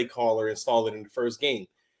 new play caller installed in the first game.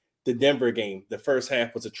 The Denver game, the first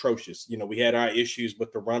half was atrocious. You know, we had our issues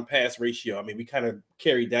with the run-pass ratio. I mean, we kind of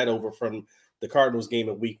carried that over from the Cardinals game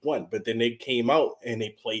in week 1. But then they came out and they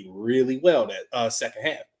played really well that second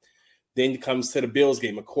half. Then it comes to the Bills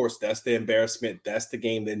game. Of course, that's the embarrassment. That's the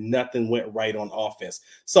game that nothing went right on offense.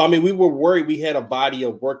 So, I mean, we were worried. We had a body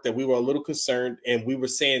of work that we were a little concerned, and we were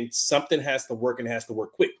saying something has to work and has to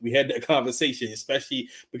work quick. We had that conversation, especially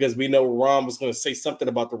because we know Ron was going to say something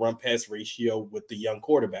about the run-pass ratio with the young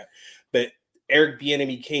quarterback. But Eric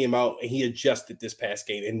Bieniemy came out and he adjusted this past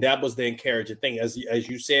game, and that was the encouraging thing. As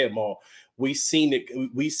you said, Maul, we seen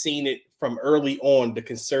it from early on, the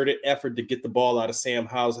concerted effort to get the ball out of Sam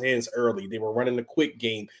Howell's hands early. They were running the quick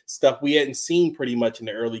game, stuff we hadn't seen pretty much in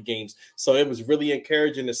the early games. So it was really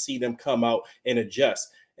encouraging to see them come out and adjust.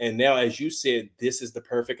 And now, as you said, this is the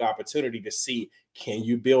perfect opportunity to see, can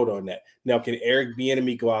you build on that? Now, can Eric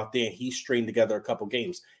Bieniemy go out there and he string together a couple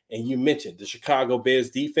games? And you mentioned the Chicago Bears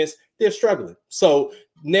defense, they're struggling. So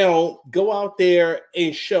now go out there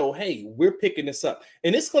and show, hey, we're picking this up.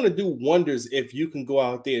 And it's going to do wonders if you can go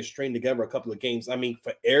out there and string together a couple of games. I mean,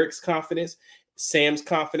 for Eric's confidence, Sam's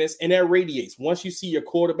confidence, and that radiates. Once you see your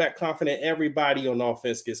quarterback confident, everybody on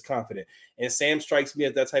offense gets confident. And Sam strikes me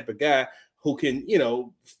as that type of guy who can, you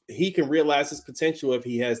know, he can realize his potential if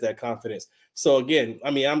he has that confidence. So again,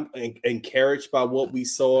 I mean, I'm encouraged by what we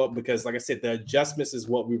saw because, like I said, the adjustments is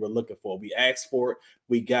what we were looking for. We asked for it,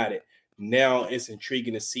 we got it. Now it's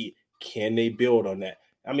intriguing to see, can they build on that?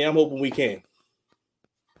 I mean, I'm hoping we can.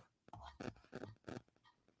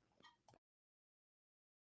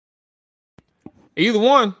 Either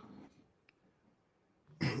one.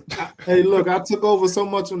 Hey, look, I took over so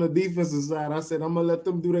much on the defensive side. I said, I'm going to let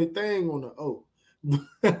them do their thing on the O.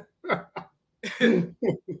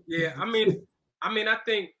 Yeah, I mean, I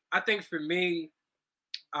think think for me,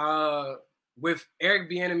 with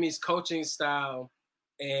Eric Bieniemy's coaching style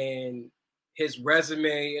and his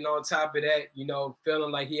resume, and on top of that,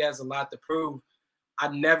 feeling like he has a lot to prove, I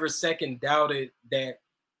never second doubted that,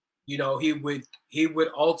 he would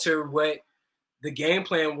alter what the game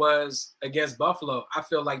plan was against Buffalo. I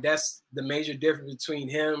feel like that's the major difference between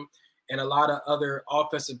him and a lot of other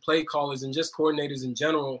offensive play callers and just coordinators in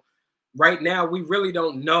general. Right now, we really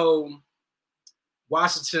don't know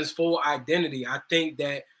Washington's full identity. I think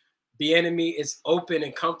that Bieniemy is open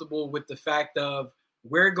and comfortable with the fact of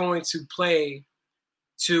we're going to play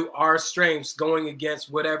to our strengths going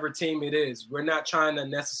against whatever team it is. We're not trying to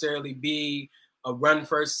necessarily be a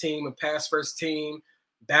run-first team, a pass-first team,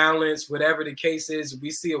 balance, whatever the case is. We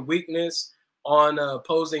see a weakness on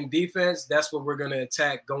opposing defense. That's what we're going to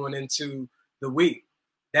attack going into the week.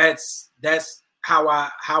 That's how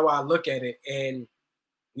I look at it. And,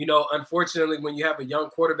 unfortunately, when you have a young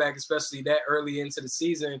quarterback, especially that early into the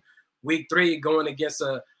season, week 3 going against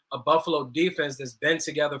a Buffalo defense that's been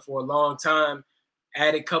together for a long time,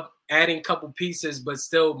 adding couple pieces, but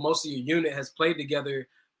still most of your unit has played together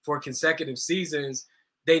for consecutive seasons.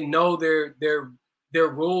 They know their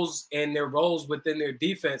rules and their roles within their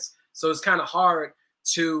defense. So it's kind of hard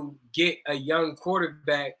to get a young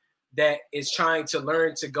quarterback that is trying to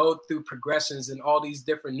learn to go through progressions and all these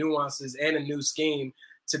different nuances and a new scheme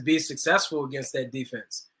to be successful against that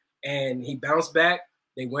defense. And he bounced back.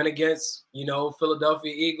 They went against,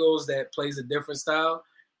 Philadelphia Eagles that plays a different style.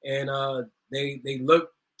 And they look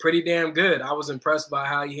pretty damn good. I was impressed by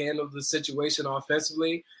how he handled the situation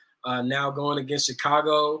offensively. Now going against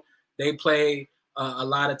Chicago, they play a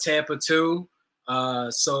lot of Tampa too.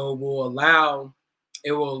 So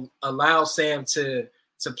it will allow Sam to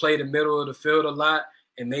play the middle of the field a lot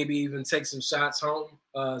and maybe even take some shots home,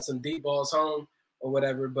 some deep balls home or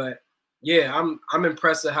whatever. But yeah, I'm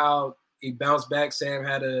impressed at how he bounced back. Sam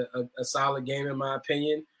had a solid game in my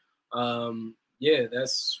opinion. Yeah,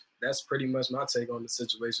 that's pretty much my take on the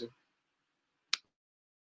situation.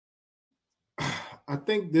 I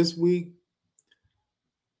think this week,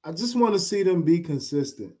 I just want to see them be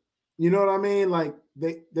consistent. You know what I mean? Like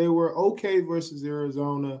they were okay versus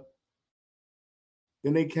Arizona.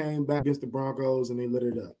 Then they came back against the Broncos and they lit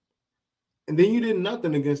it up. And then you did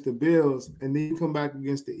nothing against the Bills, and then you come back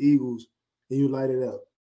against the Eagles and you light it up.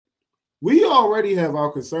 We already have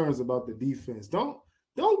our concerns about the defense. Don't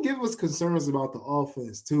give us concerns about the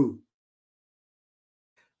offense too.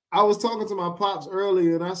 I was talking to my pops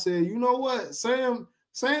earlier, and I said, you know what? Sam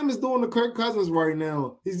is doing the Kirk Cousins right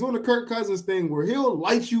now. He's doing the Kirk Cousins thing where he'll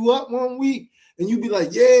light you up one week, and you be like,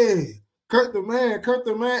 yeah, Kirk the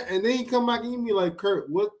man. And then you come back and you be like, Kirk,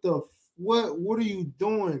 what are you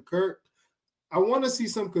doing, Kirk? I want to see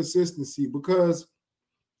some consistency because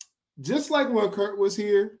just like when Kirk was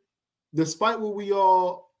here, despite what we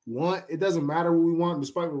all want, it doesn't matter what we want,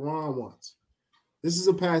 despite what Ron wants. This is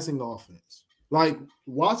a passing offense. Like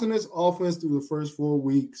watching this offense through the first 4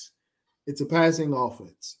 weeks, it's a passing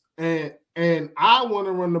offense. And I want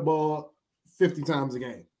to run the ball 50 times a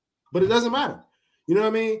game. But it doesn't matter. You know what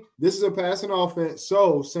I mean? This is a passing offense.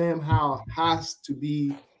 So Sam Howell has to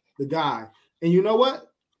be the guy. And you know what?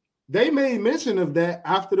 They made mention of that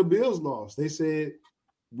after the Bills lost. They said,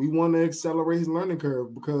 we want to accelerate his learning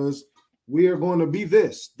curve because we are going to be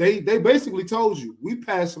this. They basically told you, we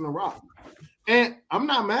passing the rock. And I'm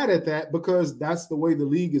not mad at that because that's the way the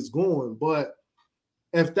league is going. But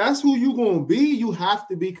if that's who you're going to be, you have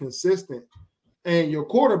to be consistent. And your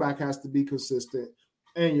quarterback has to be consistent.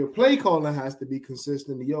 And your play calling has to be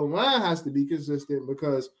consistent. The O-line has to be consistent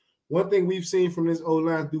because one thing we've seen from this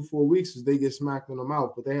O-line through 4 weeks is they get smacked in the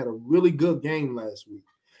mouth. But they had a really good game last week.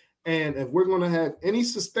 And if we're going to have any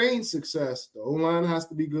sustained success, the O-line has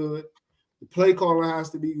to be good. The play calling has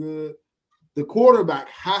to be good. The quarterback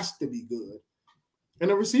has to be good. And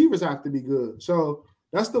the receivers have to be good. So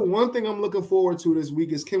that's the one thing I'm looking forward to this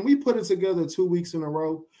week is can we put it together 2 weeks in a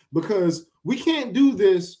row? Because we can't do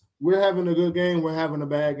this. We're having a good game. We're having a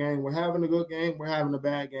bad game. We're having a good game. We're having a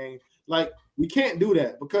bad game. Like, we can't do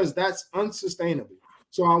that because that's unsustainable.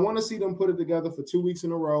 So I want to see them put it together for 2 weeks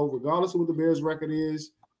in a row, regardless of what the Bears' record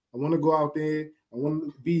is. I want to go out there. I want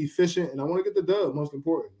to be efficient, and I want to get the dub, most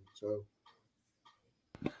importantly. So,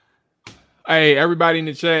 hey, everybody in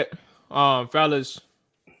the chat, fellas,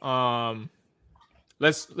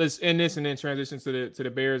 let's end this and then transition to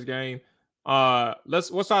the Bears game.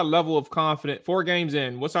 What's our level of confidence? 4 games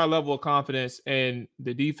in, what's our level of confidence in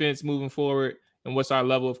the defense moving forward, and what's our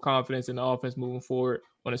level of confidence in the offense moving forward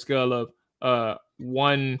on a scale of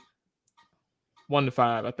 1 to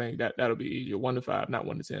 5? I think that'll be easier. 1 to 5, not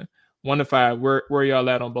 1 to 10. 1 to 5. Where y'all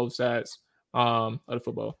at on both sides of the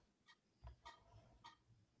football?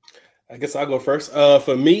 I guess I'll go first.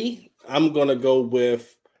 For me, I'm gonna go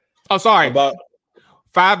with. Oh, sorry. About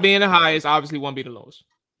 5 being the highest, obviously 1 be the lowest.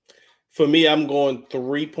 For me, I'm going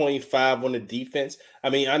 3.5 on the defense. I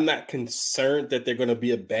mean, I'm not concerned that they're going to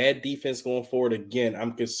be a bad defense going forward. Again,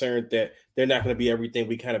 I'm concerned that they're not going to be everything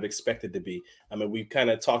we kind of expected to be. I mean, we've kind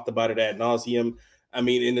of talked about it ad nauseum. I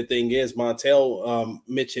mean, and the thing is, Montel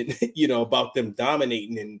mentioned, about them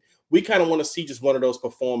dominating, and we kind of want to see just one of those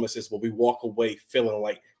performances where we walk away feeling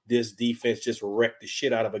like this defense just wrecked the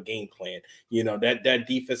shit out of a game plan. That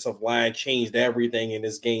defensive line changed everything in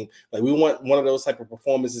this game. Like, we want one of those type of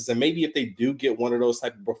performances, and maybe if they do get one of those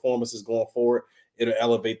type of performances going forward, it'll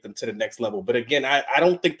elevate them to the next level. But again, I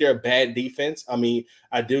don't think they're a bad defense. I mean,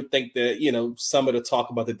 I do think that, some of the talk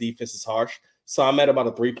about the defense is harsh. So I'm at about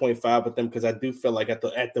a 3.5 with them because I do feel like at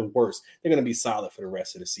the worst, they're going to be solid for the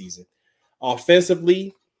rest of the season.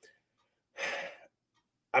 Offensively,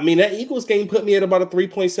 I mean, that Eagles game put me at about a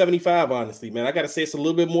 3.75, honestly, man. I got to say it's a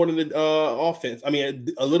little bit more than the offense. I mean,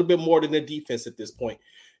 a little bit more than the defense at this point,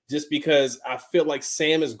 just because I feel like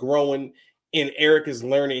Sam is growing and Eric is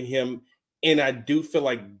learning him. And I do feel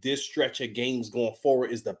like this stretch of games going forward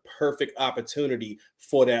is the perfect opportunity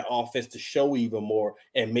for that offense to show even more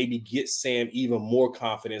and maybe get Sam even more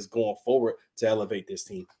confidence going forward to elevate this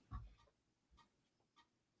team.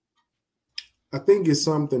 I think it's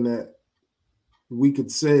something that we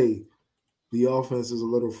could say the offense is a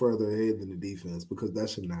little further ahead than the defense, because that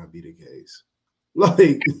should not be the case.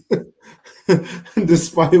 Like,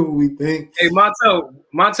 despite what we think. Hey,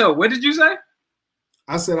 Montel, what did you say?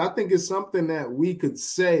 I said, I think it's something that we could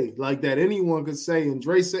say, like that anyone could say. And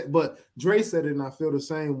Dre said it, and I feel the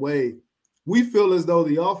same way. We feel as though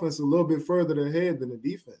the offense is a little bit further ahead than the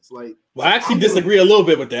defense. Like, well, I actually disagree a little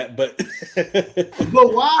bit with that, but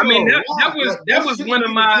why? I mean, that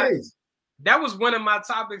was one of my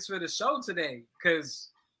topics for the show today, because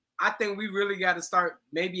I think we really got to start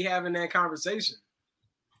maybe having that conversation.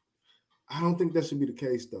 I don't think that should be the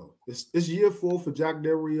case, though. It's year 4 for Jack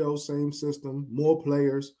Del Rio, same system, more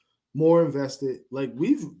players, more invested. Like,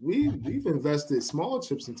 we've invested small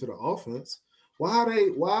chips into the offense. Why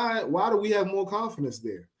do we have more confidence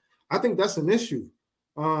there? I think that's an issue.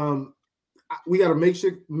 We got a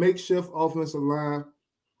makeshift offensive line.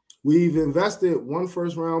 We've invested 1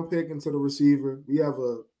 first-round pick into the receiver. We have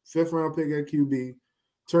a 5th-round pick at QB.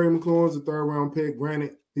 Terry McLaurin's a 3rd-round pick.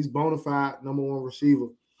 Granted, he's bona fide number 1 receiver.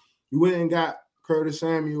 You went and got Curtis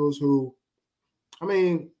Samuels, who, I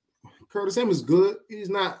mean, Curtis Samuels is good. He's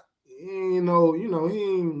not, he ain't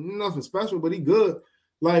nothing special, but he good.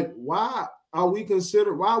 Like, why are we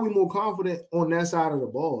more confident on that side of the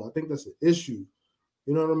ball? I think that's an issue.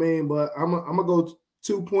 You know what I mean? But I'm gonna go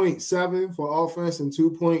 2.7 for offense and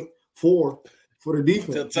 2.4 for the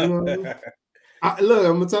defense. You know what I mean?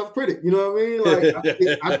 I'm a tough critic. You know what I mean? Like,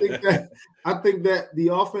 I think that the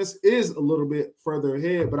offense is a little bit further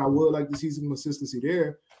ahead, but I would like to see some consistency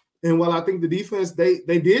there. And while I think the defense, they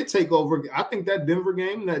did take over. I think that Denver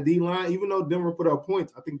game, that D-line, even though Denver put up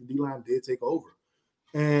points, I think the D-line did take over.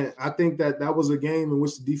 And I think that was a game in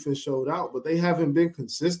which the defense showed out, but they haven't been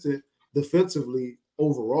consistent defensively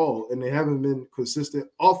overall, and they haven't been consistent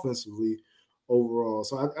offensively overall.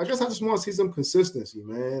 So I guess I just want to see some consistency,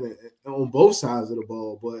 man, and on both sides of the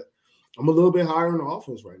ball. But I'm a little bit higher on the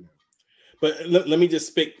offense right now. But let me just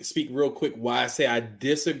speak real quick why I say I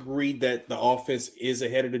disagree that the offense is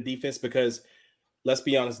ahead of the defense, because let's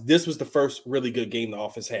be honest, this was the first really good game the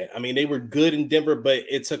offense had. I mean, they were good in Denver, but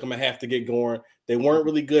it took them a half to get going. They weren't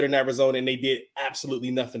really good in Arizona, and they did absolutely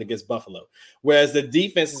nothing against Buffalo. Whereas the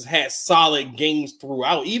defense has had solid games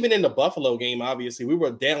throughout. Even in the Buffalo game, obviously, we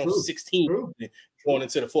were down 16 going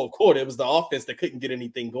into the 4th quarter. It was the offense that couldn't get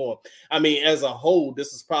anything going. I mean, as a whole,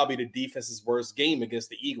 this is probably the defense's worst game against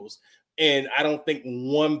the Eagles. And I don't think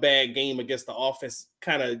one bad game against the offense,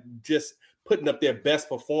 kind of just putting up their best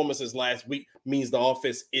performances last week, means the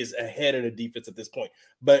offense is ahead of the defense at this point.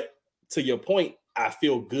 But to your point, I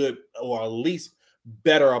feel good, or at least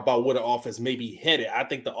better, about where the offense may be headed. I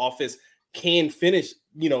think the offense can finish,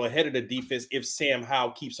 ahead of the defense if Sam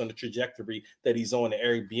Howell keeps on the trajectory that he's on. And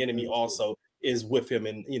Eric Bieniemy also is with him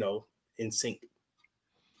and, in sync.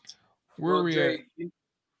 Where are we at?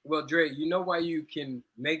 Well, Dre, you know why you can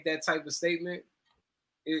make that type of statement?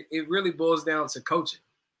 It really boils down to coaching.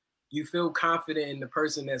 You feel confident in the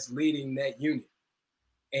person that's leading that unit.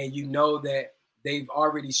 And you know that they've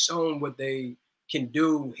already shown what they can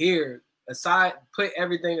do here. Put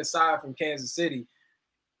everything aside from Kansas City,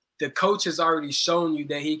 the coach has already shown you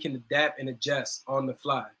that he can adapt and adjust on the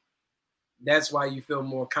fly. That's why you feel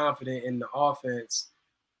more confident in the offense.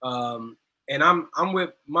 And I'm with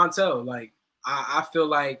Montel. Like, I feel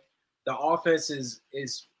like the offense is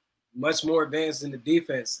much more advanced than the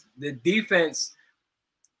defense. The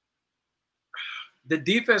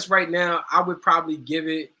defense right now, I would probably give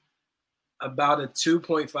it about a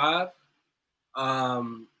 2.5.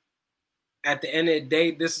 At the end of the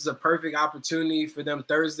day, this is a perfect opportunity for them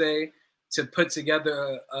Thursday to put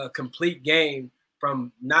together a complete game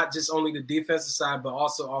from not just only the defensive side, but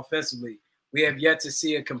also offensively. We have yet to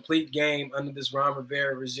see a complete game under this Ron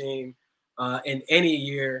Rivera regime in any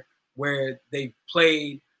year where they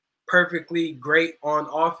played perfectly great on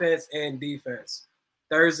offense and defense.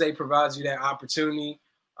 Thursday provides you that opportunity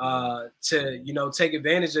to, take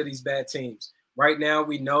advantage of these bad teams. Right now,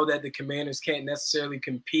 we know that the Commanders can't necessarily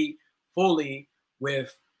compete fully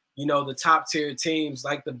with, the top tier teams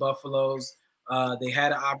like the Buffaloes. They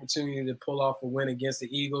had an opportunity to pull off a win against the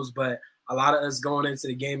Eagles, but a lot of us going into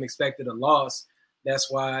the game expected a loss.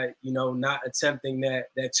 That's why, not attempting that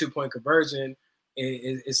 2-point conversion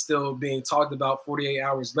is still being talked about 48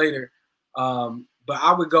 hours later. But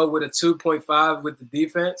I would go with a 2.5 with the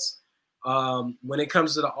defense. When it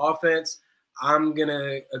comes to the offense, I'm going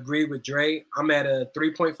to agree with Dre. I'm at a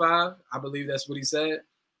 3.5. I believe that's what he said.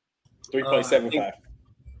 3.75.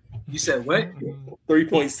 You said what?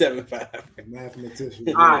 3.75. Mathematician.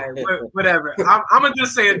 All right, whatever. I'm going to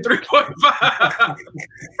just say a 3.5.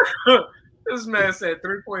 This man said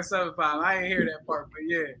 3.75. I ain't hear that part, but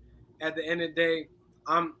yeah. At the end of the day,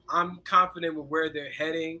 I'm confident with where they're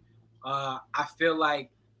heading. I feel like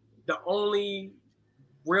the only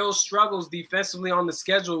real struggles defensively on the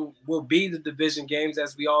schedule will be the division games.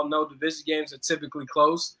 As we all know, division games are typically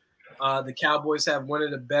close. The Cowboys have one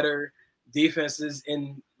of the better defenses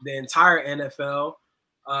in the entire NFL.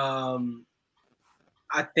 I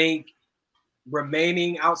think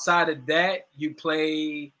remaining outside of that, you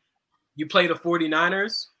play the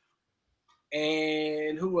 49ers.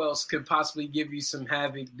 And who else could possibly give you some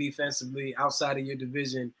havoc defensively outside of your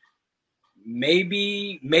division?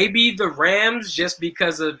 Maybe the Rams, just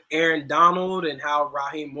because of Aaron Donald and how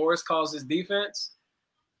Raheem Morris calls his defense.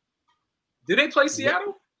 Do they play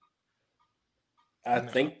Seattle? I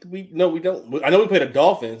think we don't. I know we play the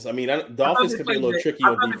Dolphins. I mean, Dolphins could be a little tricky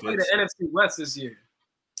on defense. They play the NFC West this year.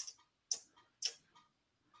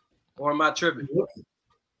 Or am I tripping?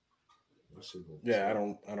 Yeah, I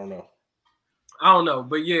don't know. I don't know,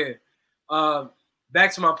 but yeah.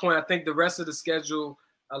 Back to my point, I think the rest of the schedule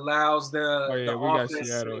allows the we offense. got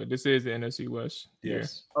Seattle. This is the NFC West.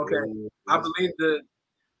 Yes. Yeah. Okay. I believe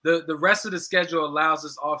the rest of the schedule allows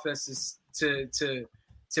this offense to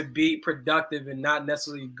be productive and not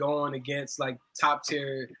necessarily going against like top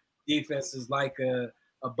tier defenses like a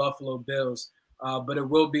Buffalo Bills. But it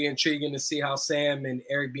will be intriguing to see how Sam and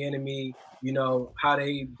Eric Bieniemy, how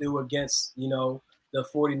they do against, the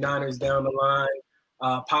 49ers down the line,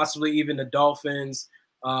 possibly even the Dolphins,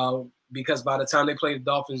 because by the time they play the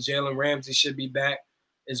Dolphins, Jalen Ramsey should be back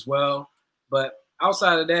as well. But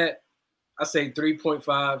outside of that, I say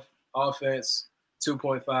 3.5 offense,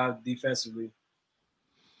 2.5 defensively.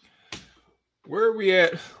 Where are we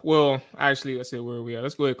at? Well, actually, I said where are we at?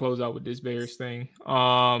 Let's go ahead and close out with this Bears thing.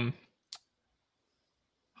 How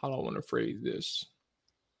do I want to phrase this?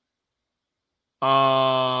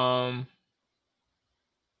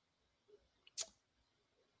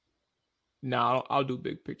 No, I'll do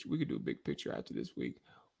big picture. We could do a big picture after this week.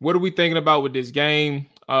 What are we thinking about with this game?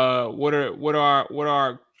 What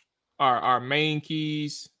are our main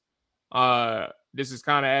keys? This is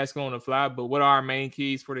kind of asking on the fly, but what are our main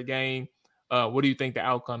keys for the game? What do you think the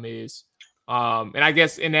outcome is? And I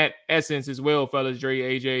guess in that essence as well, fellas, Dre,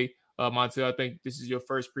 AJ, Montel, I think this is your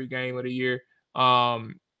first pregame of the year. What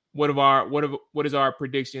is our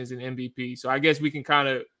predictions in MVP? So I guess we can kind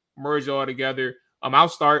of merge all together. I'll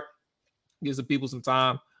start. Give some people some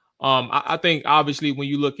time. I think obviously when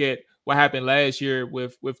you look at what happened last year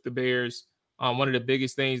with the Bears, one of the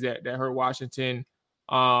biggest things that hurt Washington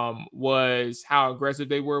was how aggressive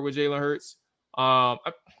they were with Justin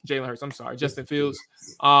Fields.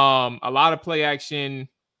 A lot of play action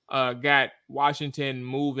got Washington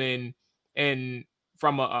moving and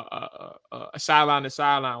from a sideline to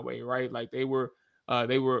sideline way, right? Like they were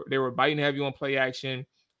biting heavy on play action.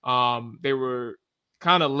 They were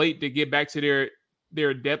kind of late to get back to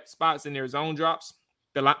their depth spots and their zone drops.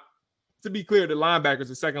 To be clear, the linebackers,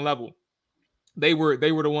 the second level, they were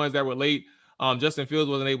the ones that were late. Justin Fields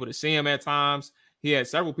wasn't able to see him at times. He had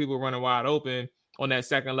several people running wide open on that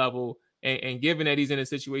second level. And given that he's in a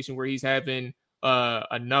situation where he's having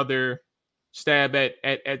another stab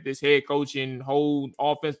at this head coaching whole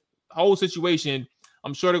situation,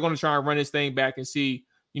 I'm sure they're going to try and run this thing back and see,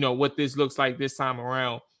 what this looks like this time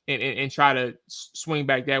around and try to swing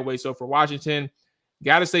back that way. So for Washington,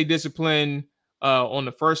 got to stay disciplined. on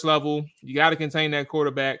the first level. You got to contain that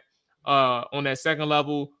quarterback. On that second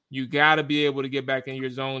level, you got to be able to get back in your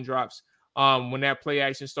zone drops when that play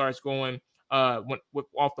action starts going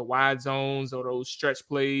off the wide zones or those stretch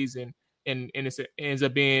plays, and it ends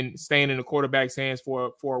up staying in the quarterback's hands for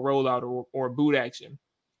a rollout or a boot action.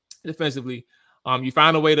 Defensively, you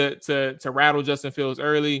find a way to rattle Justin Fields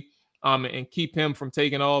early and keep him from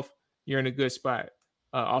taking off. You're in a good spot.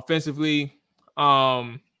 Offensively,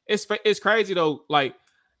 it's crazy though. Like,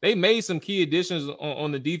 they made some key additions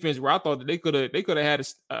on the defense where I thought that they could have had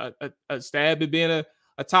a stab at being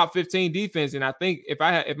a top 15 defense. And I think if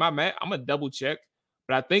my math, I'm gonna double check,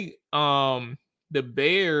 but I think the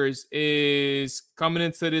Bears is coming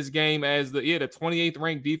into this game as the 28th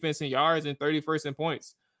ranked defense in yards and 31st in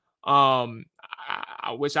points.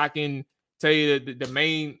 I wish I can tell you the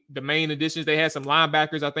main additions. They had some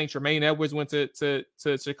linebackers. I think Tremaine Edwards went to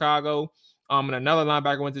Chicago, and another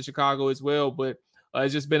linebacker went to Chicago as well. But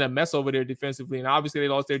it's just been a mess over there defensively, and obviously they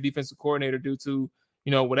lost their defensive coordinator due to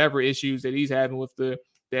whatever issues that he's having with the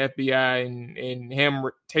FBI and him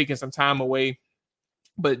taking some time away.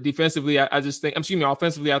 But defensively,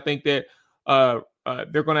 offensively, I think that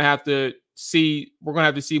we're going to have to see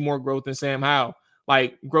more growth in Sam Howell,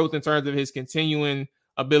 like growth in terms of his continuing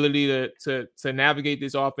ability to navigate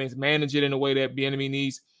this offense, manage it in a way that Bieniemy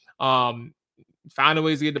needs, find a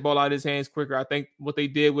ways to get the ball out of his hands quicker. I think what they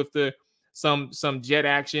did with some jet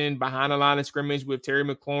action behind the line of scrimmage with Terry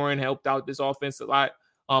McLaurin helped out this offense a lot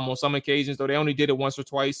on some occasions, though they only did it once or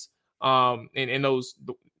twice. And those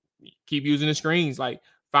keep using the screens, like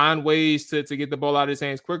find ways to get the ball out of his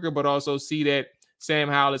hands quicker, but also see that Sam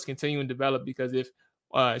Howell is continuing to develop, because if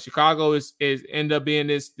Chicago is end up being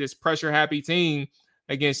this pressure happy team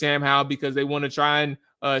against Sam Howell because they want to try and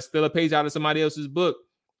steal a page out of somebody else's book,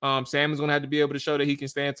 Sam is going to have to be able to show that he can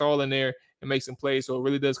stand tall in there and make some plays. So it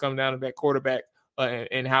really does come down to that quarterback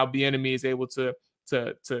and how Bieniemy is able to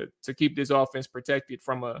keep this offense protected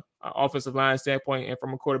from a offensive line standpoint and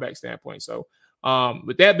from a quarterback standpoint. So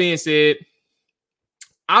with that being said,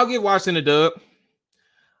 I'll give Washington a dub.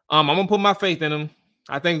 I'm gonna put my faith in them.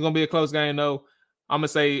 I think it's gonna be a close game though. I'm gonna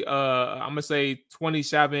say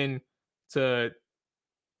 27-17.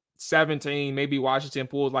 Maybe Washington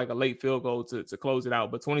pulls like a late field goal to close it out,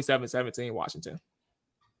 but 27-17 Washington.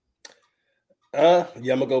 I'm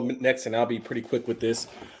gonna go next, and I'll be pretty quick with this.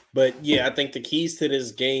 But yeah, I think the keys to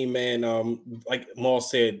this game, man, like Maul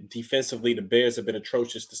said, defensively, the Bears have been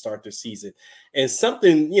atrocious to start this season. And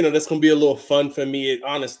something, that's going to be a little fun for me. It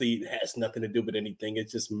honestly has nothing to do with anything.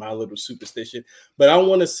 It's just my little superstition. But I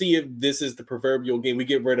want to see if this is the proverbial game. We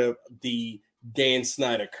get rid of the Dan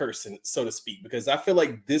Snyder curse, so to speak, because I feel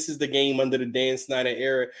like this is the game under the Dan Snyder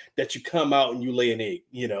era that you come out and you lay an egg.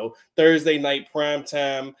 Thursday night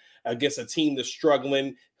primetime against a team that's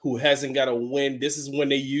struggling, who hasn't got a win. This is when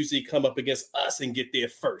they usually come up against us and get there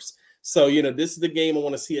first. So, this is the game I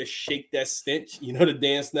want to see us shake that stench, the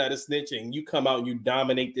Dan Snyder stench, and you come out and you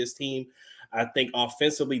dominate this team. I think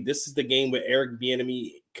offensively, this is the game where Eric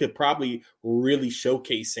Bieniemy could probably really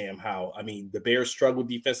showcase Sam Howell. I mean, the Bears struggle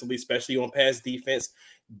defensively, especially on pass defense.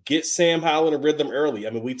 Get Sam Howell in a rhythm early. I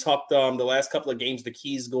mean, we talked the last couple of games, the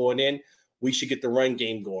keys going in. We should get the run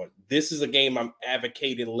game going. This is a game I'm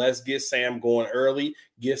advocating. Let's get Sam going early.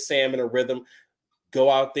 Get Sam in a rhythm. Go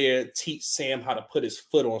out there, teach Sam how to put his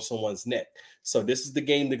foot on someone's neck. So this is the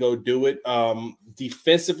game to go do it.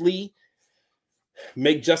 Defensively,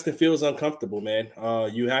 make Justin Fields uncomfortable, man.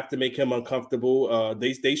 You have to make him uncomfortable.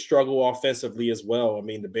 They struggle offensively as well. I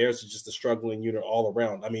mean, the Bears are just a struggling unit all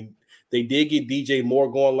around. I mean, they did get DJ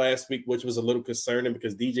Moore going last week, which was a little concerning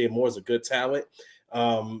because DJ Moore is a good talent.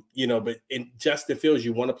 But in Justin Fields,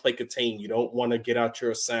 you want to play contain. You don't want to get out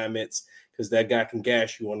your assignments because that guy can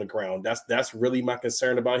gash you on the ground. That's really my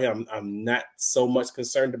concern about him. I'm not so much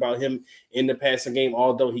concerned about him in the passing game,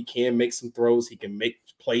 although he can make some throws. He can make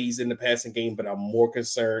plays in the passing game, but I'm more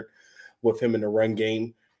concerned with him in the run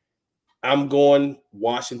game. I'm going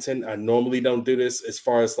Washington. I normally don't do this as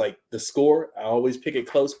far as like the score. I always pick it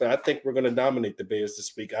close, but I think we're going to dominate the Bears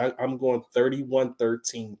this week. I'm going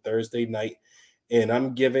 31-13 Thursday night. And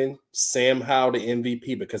I'm giving Sam Howell the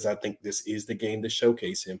MVP because I think this is the game to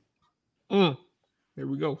showcase him. There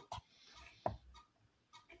we go.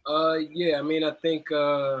 I think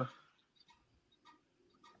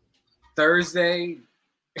Thursday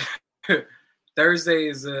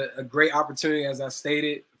is a great opportunity, as I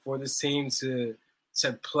stated, for this team to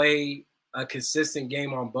play a consistent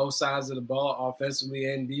game on both sides of the ball,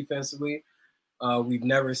 offensively and defensively. We've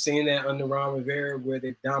never seen that under Ron Rivera where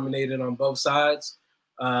they've dominated on both sides.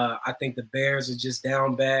 I think the Bears are just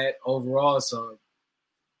down bad overall. It's a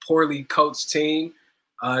poorly coached team.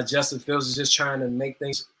 Justin Fields is just trying to make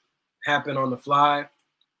things happen on the fly.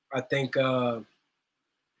 I think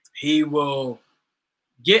he will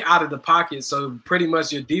get out of the pocket. So pretty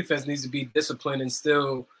much your defense needs to be disciplined and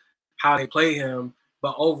still how they play him.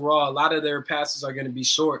 But overall, a lot of their passes are going to be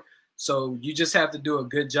short. So you just have to do a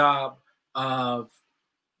good job of,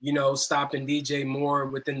 stopping DJ Moore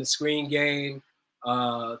within the screen game,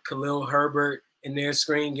 Khalil Herbert in their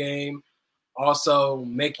screen game. Also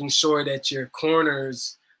making sure that your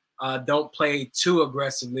corners don't play too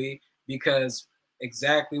aggressively, because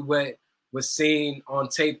exactly what was seen on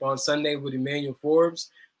tape on Sunday with Emmanuel Forbes,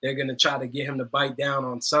 they're going to try to get him to bite down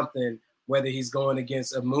on something, whether he's going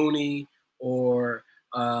against a Mooney or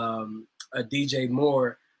a DJ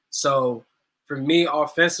Moore. So for me,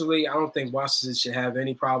 offensively, I don't think Washington should have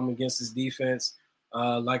any problem against this defense.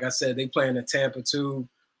 Like I said, they play in a Tampa too.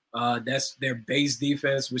 That's their base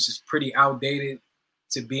defense, which is pretty outdated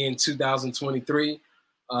to be in 2023.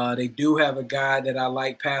 They do have a guy that I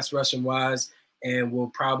like pass rushing wise and will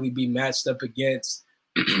probably be matched up against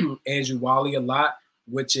Andrew Wally a lot,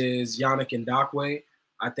 which is Yannick Ngakoue.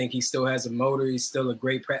 I think he still has a motor. He's still a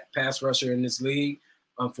great pass rusher in this league.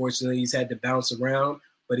 Unfortunately, he's had to bounce around,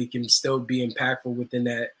 but he can still be impactful within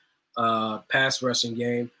that pass rushing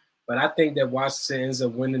game. But I think that Washington ends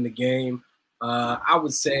up winning the game. I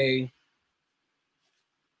would say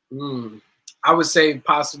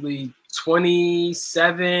possibly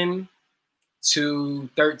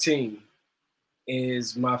 27-13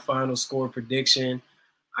 is my final score prediction.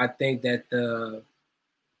 I think that the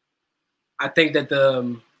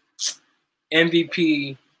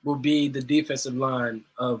MVP will be the defensive line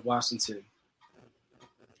of Washington.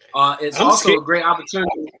 It's also a great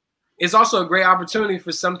opportunity. It's also a great opportunity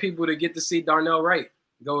for some people to get to see Darnell Wright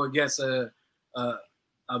go against a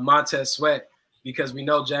Montez Sweat, because we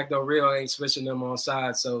know Jack Del Rio ain't switching them on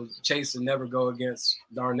sides, so Chase will never go against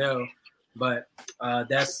Darnell. But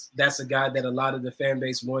that's a guy that a lot of the fan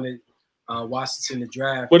base wanted Washington to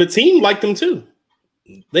draft. Well, the team liked him too.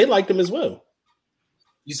 They liked him as well.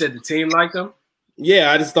 You said the team liked him?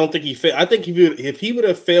 Yeah, I just don't think he fit. I think if he would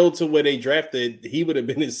have failed to where they drafted, he would have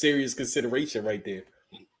been in serious consideration right there.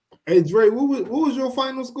 Hey, Dre, what was your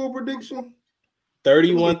final score prediction?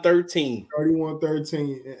 31-13.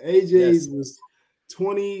 31-13. And AJ's was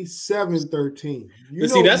 27-13.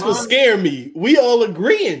 See, that's what scared me. We all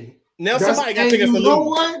agreeing. Now somebody got to take us a little. You know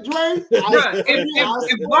what, Dre?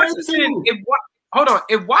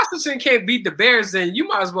 If Washington can't beat the Bears, then you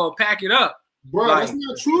might as well pack it up. Bro, that's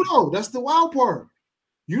not true, though. That's the wild part.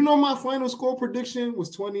 You know my final score prediction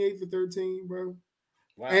was 28-13, bro.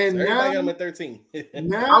 Wow, and so everybody got them at 13.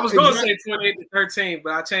 I was going to say 28-13,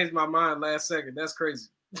 but I changed my mind last second. That's crazy.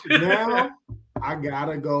 Now I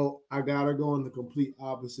gotta go in the complete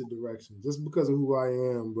opposite direction just because of who I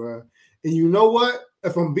am, bro. And you know what?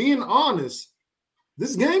 If I'm being honest,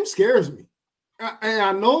 this game scares me. And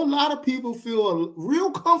I know a lot of people feel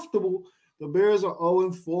real comfortable. The Bears are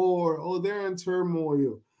 0-4. Oh, they're in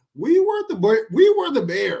turmoil. We were the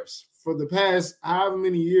Bears for the past however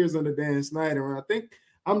many years under Dan Snyder. And I think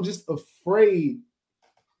I'm just afraid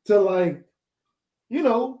to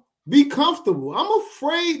be comfortable. I'm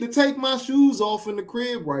afraid to take my shoes off in the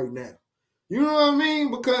crib right now. You know what I mean?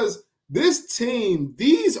 Because this team,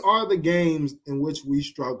 these are the games in which we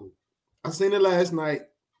struggle. I seen it last night.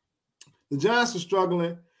 The Giants are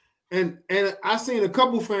struggling. And I seen a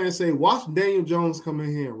couple fans say, watch Daniel Jones come in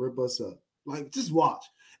here and rip us up. Like, just watch.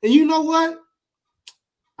 And you know what?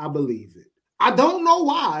 I believe it. I don't know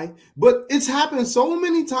why, but it's happened so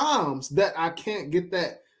many times that I can't get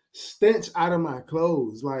that stench out of my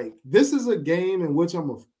clothes. Like, this is a game in which I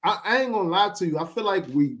ain't gonna lie to you. I feel like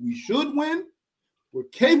we should win. We're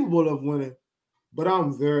capable of winning, but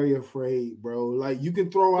I'm very afraid, bro. Like, you can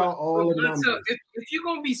throw out all the numbers. If you're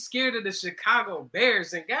gonna be scared of the Chicago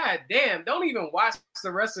Bears, then goddamn, don't even watch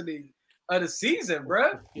the rest of the season,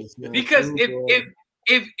 bro. Because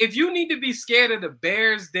if you need to be scared of the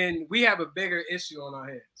Bears, then we have a bigger issue on our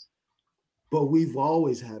hands. But we've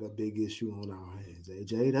always had a big issue on our hands,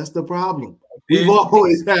 AJ. That's the problem. We've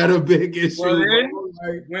always had a big issue. Well,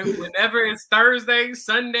 whenever it's Thursday,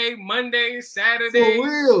 Sunday, Monday, Saturday. For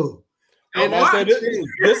real. And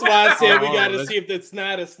this why I said we got to see if the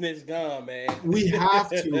Snyder snitch gone, man. We have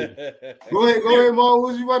to. Go ahead, Mo.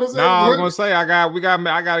 What you about to say? No, I was gonna say I got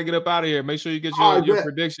to get up out of here. Make sure you get your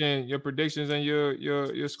predictions and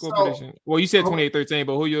your score prediction. Well, you said 28-13,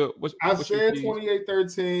 but I said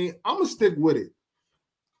 28-13. I'm gonna stick with it.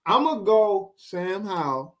 I'm gonna go Sam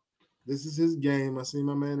Howell. This is his game. I see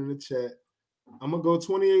my man in the chat. I'm gonna go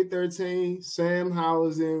 28-13. Sam Howell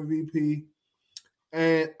is the MVP.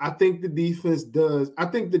 And I think the defense does. I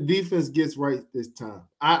think the defense gets right this time.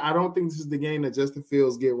 I don't think this is the game that Justin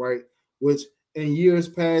Fields get right, which in years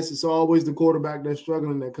past, it's always the quarterback that's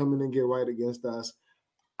struggling that come in and get right against us.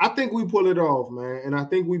 I think we pull it off, man. And I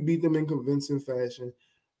think we beat them in convincing fashion.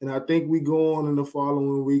 And I think we go on in the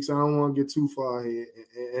following weeks. I don't want to get too far ahead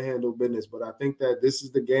and handle business, but I think that this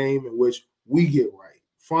is the game in which we get right.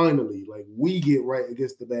 Finally, like we get right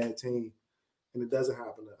against the bad team. And it doesn't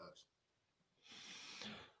happen to us.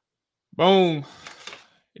 Boom.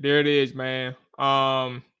 There it is, man.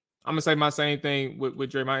 I'm gonna say my same thing with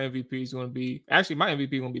Dre. My MVP is gonna be my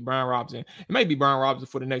MVP is gonna be Brian Robinson. It may be Brian Robinson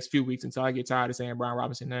for the next few weeks until I get tired of saying Brian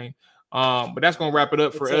Robinson's name. But that's gonna wrap it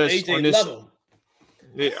up for us AJ on this.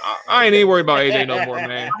 Yeah, I ain't even worried about AJ no more,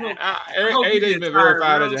 man. AJ's been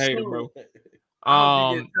verified as a hater, bro. I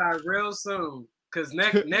hope you get tired real soon. Because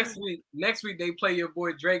next week they play your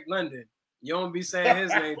boy Drake London. You don't be saying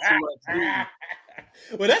his name too much, do you?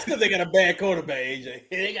 Well, that's because they got a bad quarterback,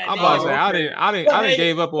 AJ. I'm about to say I didn't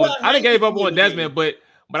give up on Desmond, but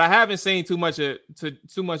I haven't seen too much of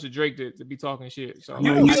Drake to be talking shit. So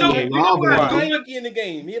you know Heineke in the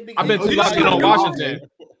game. I've been too lucky on Washington.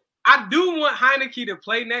 I do want Heineke to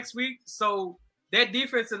play next week, so that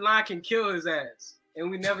defensive line can kill his ass. And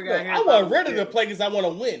we never got here. I want Ridder to play because I want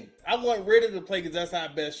to win. I want Ridder to play because that's our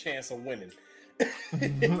best chance of winning.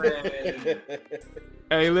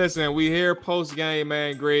 Hey, listen, we here post game,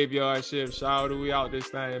 man. Graveyard shift. Shout out to we out this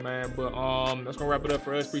thing, man. But that's gonna wrap it up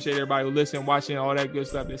for us. Appreciate everybody who listen, watching, all that good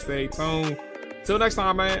stuff, and stay tuned. Till next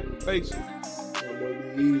time, man. Thanks.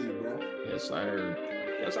 Easy, bro. Yes, sir.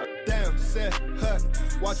 Yes, sir. Damn, set,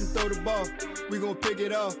 watch him throw the ball. We gon' pick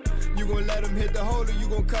it off. You gon' let him hit the hole or you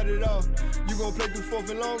gon' cut it off. You gon' play through fourth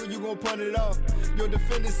and long or you gon' punt it off. Your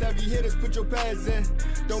defenders, heavy hitters, put your pads in.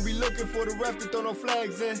 Don't be looking for the ref to throw no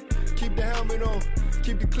flags in. Keep the helmet on,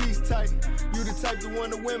 keep the cleats tight. You the type to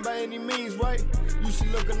want to win by any means, right? You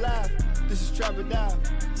should look alive. This is Trap or Dive.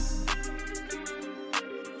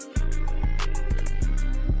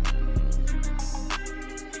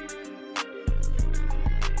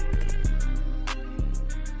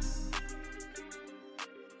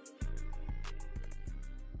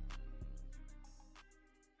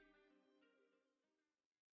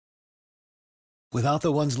 Without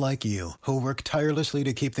the ones like you, who work tirelessly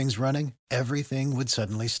to keep things running, everything would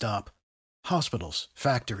suddenly stop. Hospitals,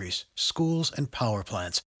 factories, schools, and power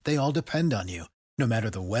plants, they all depend on you. No matter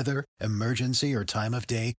the weather, emergency, or time of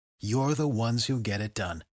day, you're the ones who get it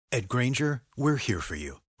done. At Grainger, we're here for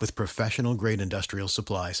you with professional-grade industrial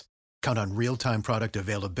supplies. Count on real-time product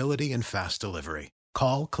availability and fast delivery.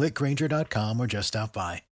 Call, click Grainger.com, or just stop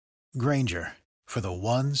by. Grainger, for the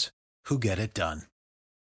ones who get it done.